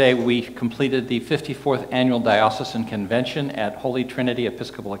 Yesterday we completed the 54th Annual Diocesan Convention at Holy Trinity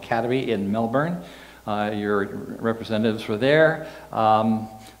Episcopal Academy in Melbourne. Your representatives were there.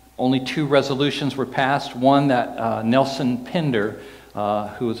 Only 2 resolutions were passed. One that Nelson Pinder,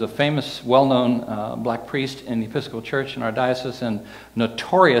 who was a famous, well-known black priest in the Episcopal Church in our diocese and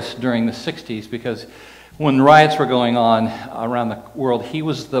notorious during the 60s because when riots were going on around the world, he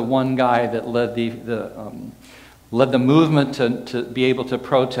was the one guy that led the movement to be able to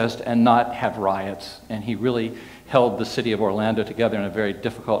protest and not have riots. And he really held the city of Orlando together in a very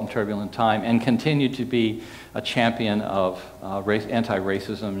difficult and turbulent time and continued to be a champion of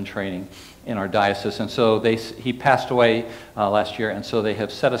anti-racism and training in our diocese. And so he passed away last year, and so they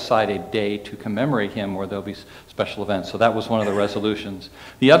have set aside a day to commemorate him where there'll be special events. So that was one of the resolutions.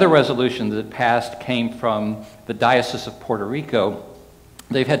 The other resolution that passed came from the Diocese of Puerto Rico.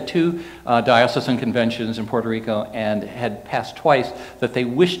 They've had 2 diocesan conventions in Puerto Rico and had passed twice that they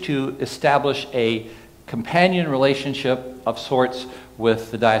wish to establish a companion relationship of sorts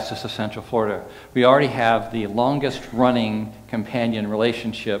with the Diocese of Central Florida. We already have the longest running companion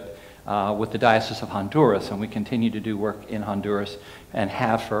relationship with the Diocese of Honduras, and we continue to do work in Honduras and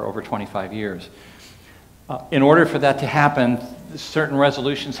have for over 25 years. In order for that to happen, certain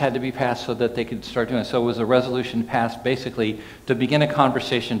resolutions had to be passed so that they could start doing it. So it was a resolution passed basically to begin a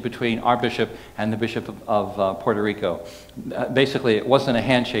conversation between our bishop and the Bishop of Puerto Rico. Basically, it wasn't a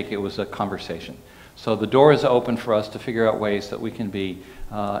handshake, it was a conversation. So the door is open for us to figure out ways that we can be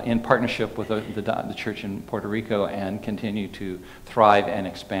in partnership with the church in Puerto Rico and continue to thrive and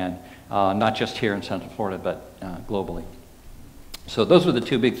expand, not just here in Central Florida, but globally. So those were the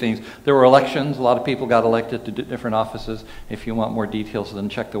 2 big things. There were elections. A lot of people got elected to different offices. If you want more details, then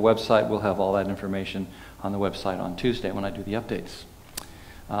check the website. We'll have all that information on the website on Tuesday when I do the updates.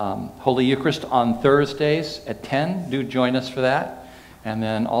 Holy Eucharist on Thursdays at 10. Do join us for that. And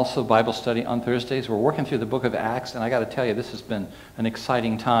then also Bible study on Thursdays. We're working through the book of Acts, and I got to tell you, this has been an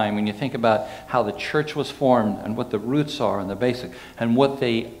exciting time when you think about how the church was formed and what the roots are and the basic, and what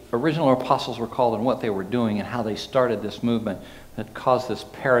the original apostles were called and what they were doing and how they started this movement that caused this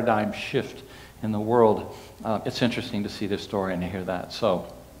paradigm shift in the world. It's interesting to see their story and to hear that. So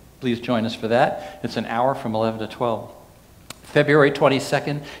please join us for that. It's an hour from 11 to 12. February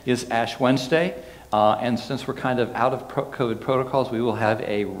 22nd is Ash Wednesday. And since we're kind of out of COVID protocols, we will have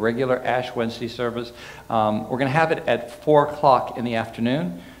a regular Ash Wednesday service. We're going to have it at 4 o'clock in the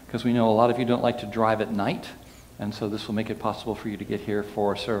afternoon, because we know a lot of you don't like to drive at night. And so this will make it possible for you to get here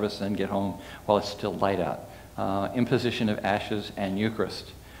for service and get home while it's still light out. Imposition of ashes and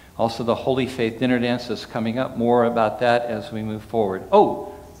Eucharist. Also the Holy Faith dinner dance is coming up. More about that as we move forward.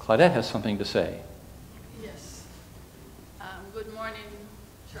 Oh, Claudette has something to say. Yes. Good morning,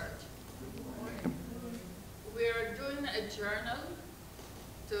 church. We're doing a journal,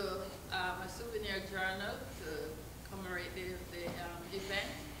 a souvenir journal to commemorate the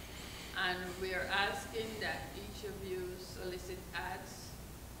event. And we're asking that each of you solicit ads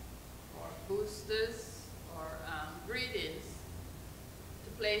or boosters or greetings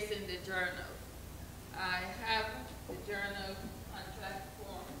to place in the journal. I have the journal contract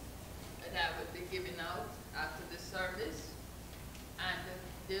forms that I will be giving out after the service. And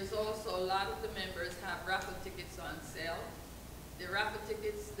there's also a lot of the members have raffle tickets on sale. The raffle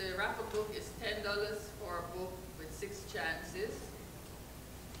book is $10 for a book with 6 chances.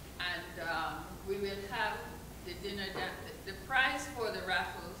 And we will have the dinner dance. The prize for the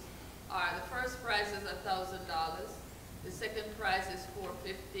raffles are, the first prize is $1,000, the second prize is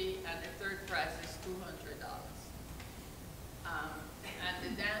 $450, and the third prize is $200. And the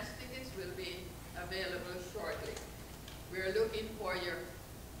dance tickets will be available shortly. We're looking for your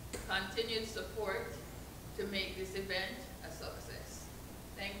continued support to make this event a success.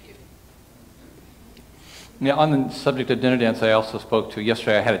 Thank you. Yeah, on the subject of dinner dance, I also spoke to,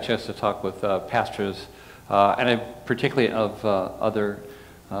 yesterday I had a chance to talk with pastors, particularly of other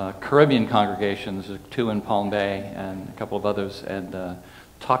Caribbean congregations, 2 in Palm Bay and a couple of others, and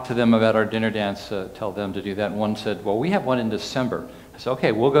talk to them about our dinner dance, tell them to do that. And one said, well, we have one in December. I said,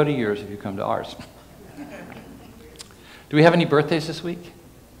 okay, we'll go to yours if you come to ours. Do we have any birthdays this week?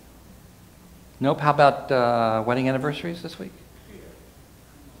 Nope. How about wedding anniversaries this week?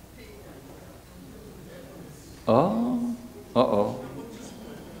 Oh, uh-oh.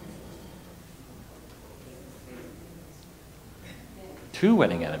 Two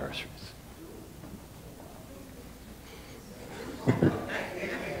wedding anniversaries.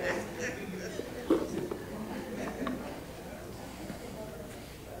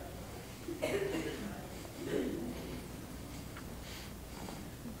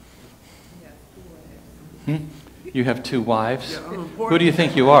 You have 2 wives? Who do you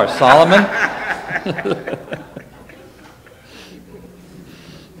think you are, Solomon?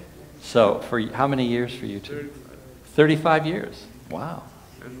 So, for how many years for you two? 35 years. Wow.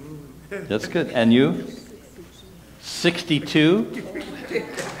 That's good. And you? 62?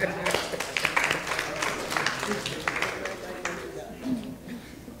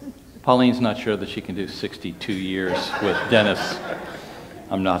 Pauline's not sure that she can do 62 years with Dennis.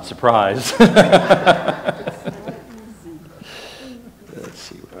 I'm not surprised. Let's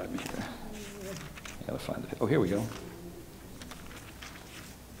see where I'm here. I gotta find it. Oh, here we go.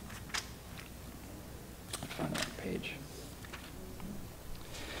 Find that page.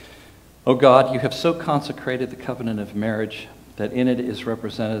 O God, you have so consecrated the covenant of marriage that in it is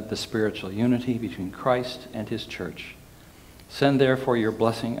represented the spiritual unity between Christ and his church. Send therefore your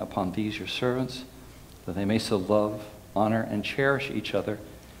blessing upon these your servants, that they may so love, honor, and cherish each other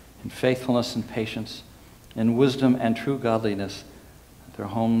in faithfulness and patience, in wisdom and true godliness, that their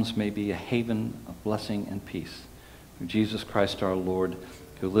homes may be a haven of blessing and peace. Through Jesus Christ our Lord,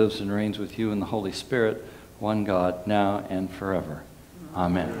 who lives and reigns with you in the Holy Spirit, one God, now and forever.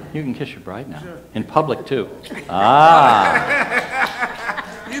 Amen. You can kiss your bride now. In public, too. Ah.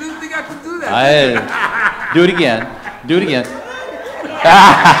 You didn't think I could do that? Do it again. Do it again.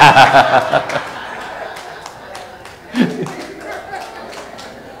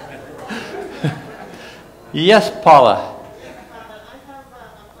 Yes, Paula.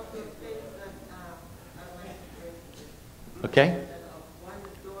 Okay.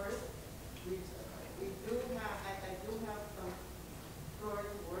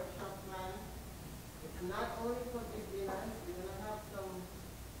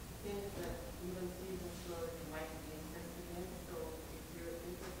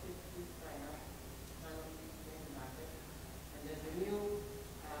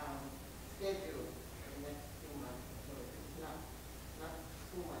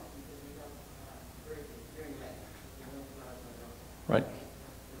 Right.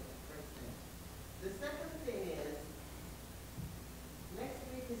 The second thing is, next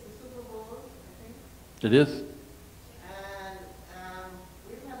week is the Super Bowl, I think. It is. And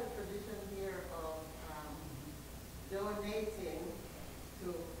we've had a tradition here of donating to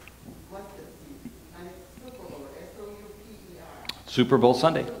mustard seeds. And it's Super Bowl, S-O-U-P-E-R. Super Bowl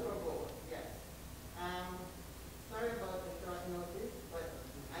Sunday. Super Bowl, yes.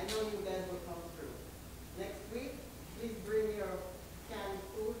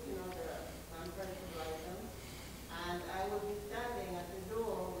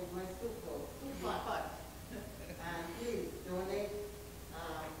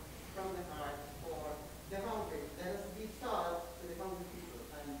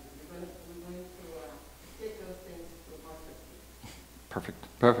 Perfect.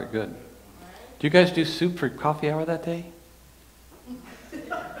 Perfect. Good. Do you guys do soup for coffee hour that day?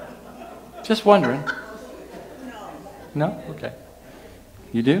 Just wondering. No? Okay.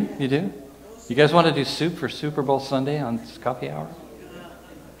 You do? You do? You guys want to do soup for Super Bowl Sunday on coffee hour?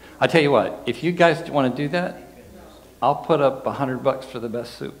 I tell you what, if you guys want to do that, I'll put up $100 for the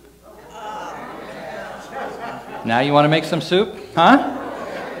best soup. Now you want to make some soup? Huh?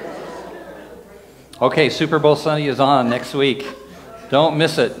 Okay, Super Bowl Sunday is on next week. Don't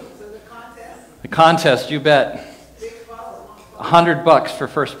miss it. The contest, you bet. $100 for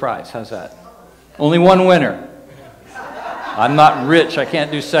first prize. How's that? Only one winner. I'm not rich. I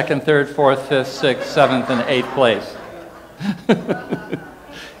can't do second, third, fourth, fifth, sixth, seventh, and eighth place.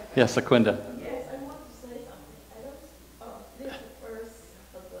 Yes, Laquinda. Yes, I want to say something. I don't think the first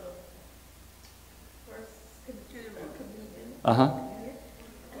of the first communion. Uh-huh. And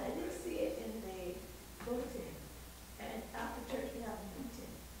I didn't see it in the bulletin. And after church, we have a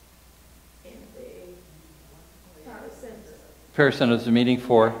meeting in the Parish Center. Parish Center is a meeting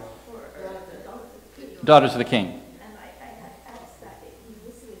for The Daughters of the King. And I had asked that it be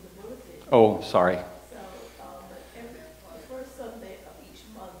listed in the bulletin. Oh, sorry. So, but the first Sunday of each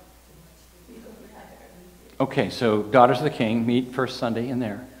month, we're going to have our meeting. Okay, so Daughters of the King meet first Sunday in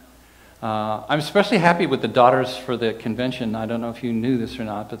there. I'm especially happy with the Daughters for the convention. I don't know if you knew this or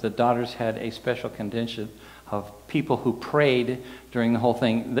not, but the Daughters had a special contingent of people who prayed during the whole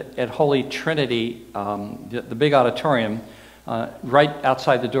thing. At Holy Trinity, the big auditorium, right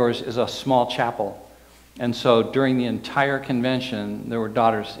outside the doors is a small chapel. And so during the entire convention, there were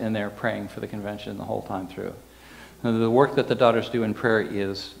Daughters in there praying for the convention the whole time through. Now, the work that the Daughters do in prayer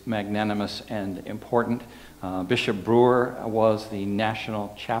is magnanimous and important. Bishop Brewer was the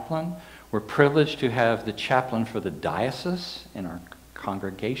national chaplain. We're privileged to have the chaplain for the diocese in our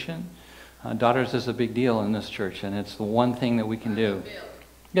congregation. Daughters is a big deal in this church, and it's the one thing that we can do.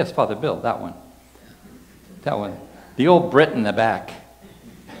 Yes, Father Bill, that one. That one. The old Brit in the back.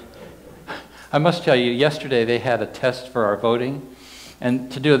 I must tell you, yesterday they had a test for our voting,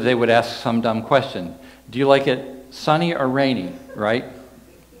 and to do it, they would ask some dumb question. Do you like it sunny or rainy, right?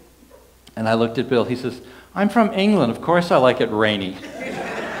 And I looked at Bill. He says, I'm from England. Of course I like it rainy.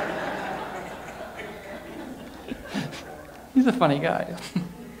 He's a funny guy.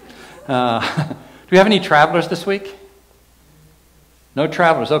 Do we have any travelers this week? No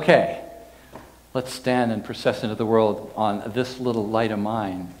travelers. Okay. Let's stand and process into the world on this little light of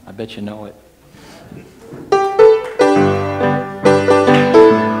mine. I bet you know it.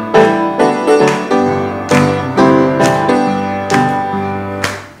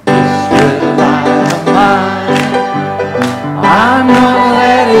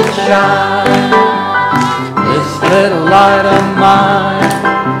 This little light of mine,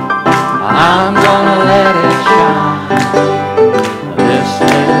 I'm gonna let it shine. This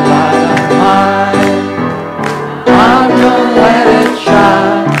little light of mine, I'm gonna let it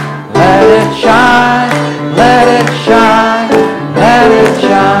shine. Let it shine, let it shine, let it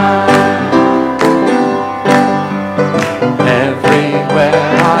shine. Everywhere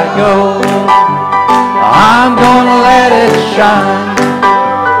I go, I'm gonna let it shine.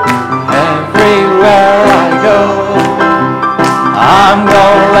 Everywhere I go, I'm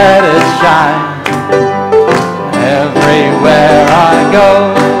gonna let it shine. Everywhere I go,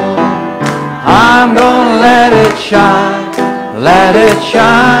 I'm gonna let it shine. Let it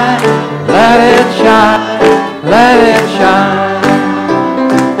shine, let it shine, let it shine.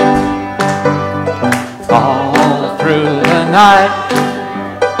 All through the night,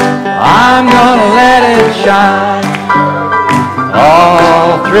 I'm gonna let it shine.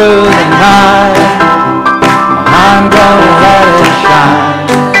 All through the night, I'm gonna let it shine.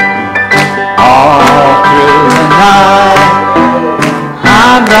 All through the night,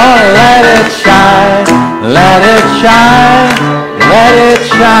 I'm gonna let it shine. Let it shine, let it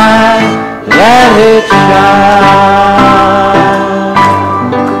shine, let it shine.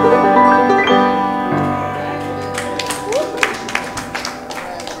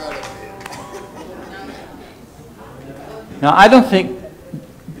 Now, I don't think,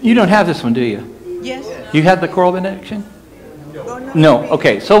 you don't have this one, do you? Yes. You had the choral benediction? No.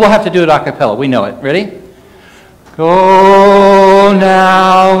 Okay, so we'll have to do it a cappella. We know it. Ready? Go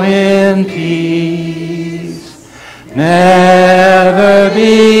now in peace, never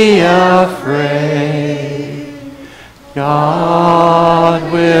be afraid. God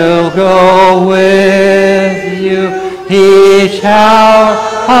will go with you each hour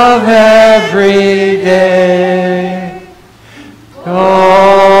of every day.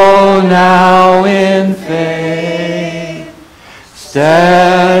 Go now in faith,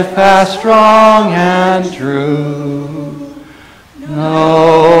 steadfast, strong, and true. No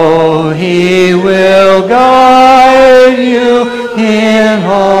Oh, he will guide you in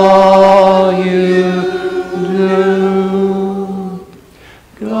all you do.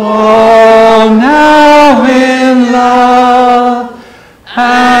 Go now in love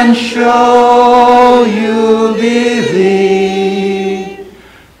and show you believe.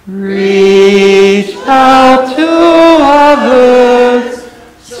 Reach out to others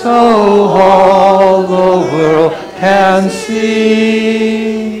so all the world can see.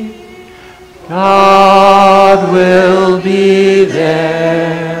 God will be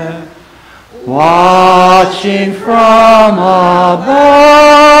there, watching from above.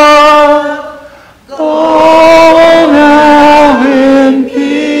 Go now in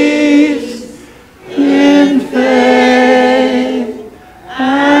peace, in faith,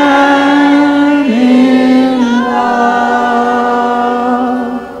 and in love.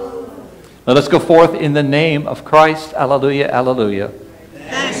 Let us go forth in the name of Christ. Alleluia, alleluia.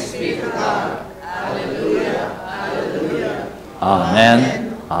 Thanks be to God. Alleluia, alleluia.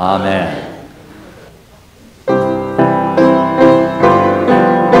 Amen, amen.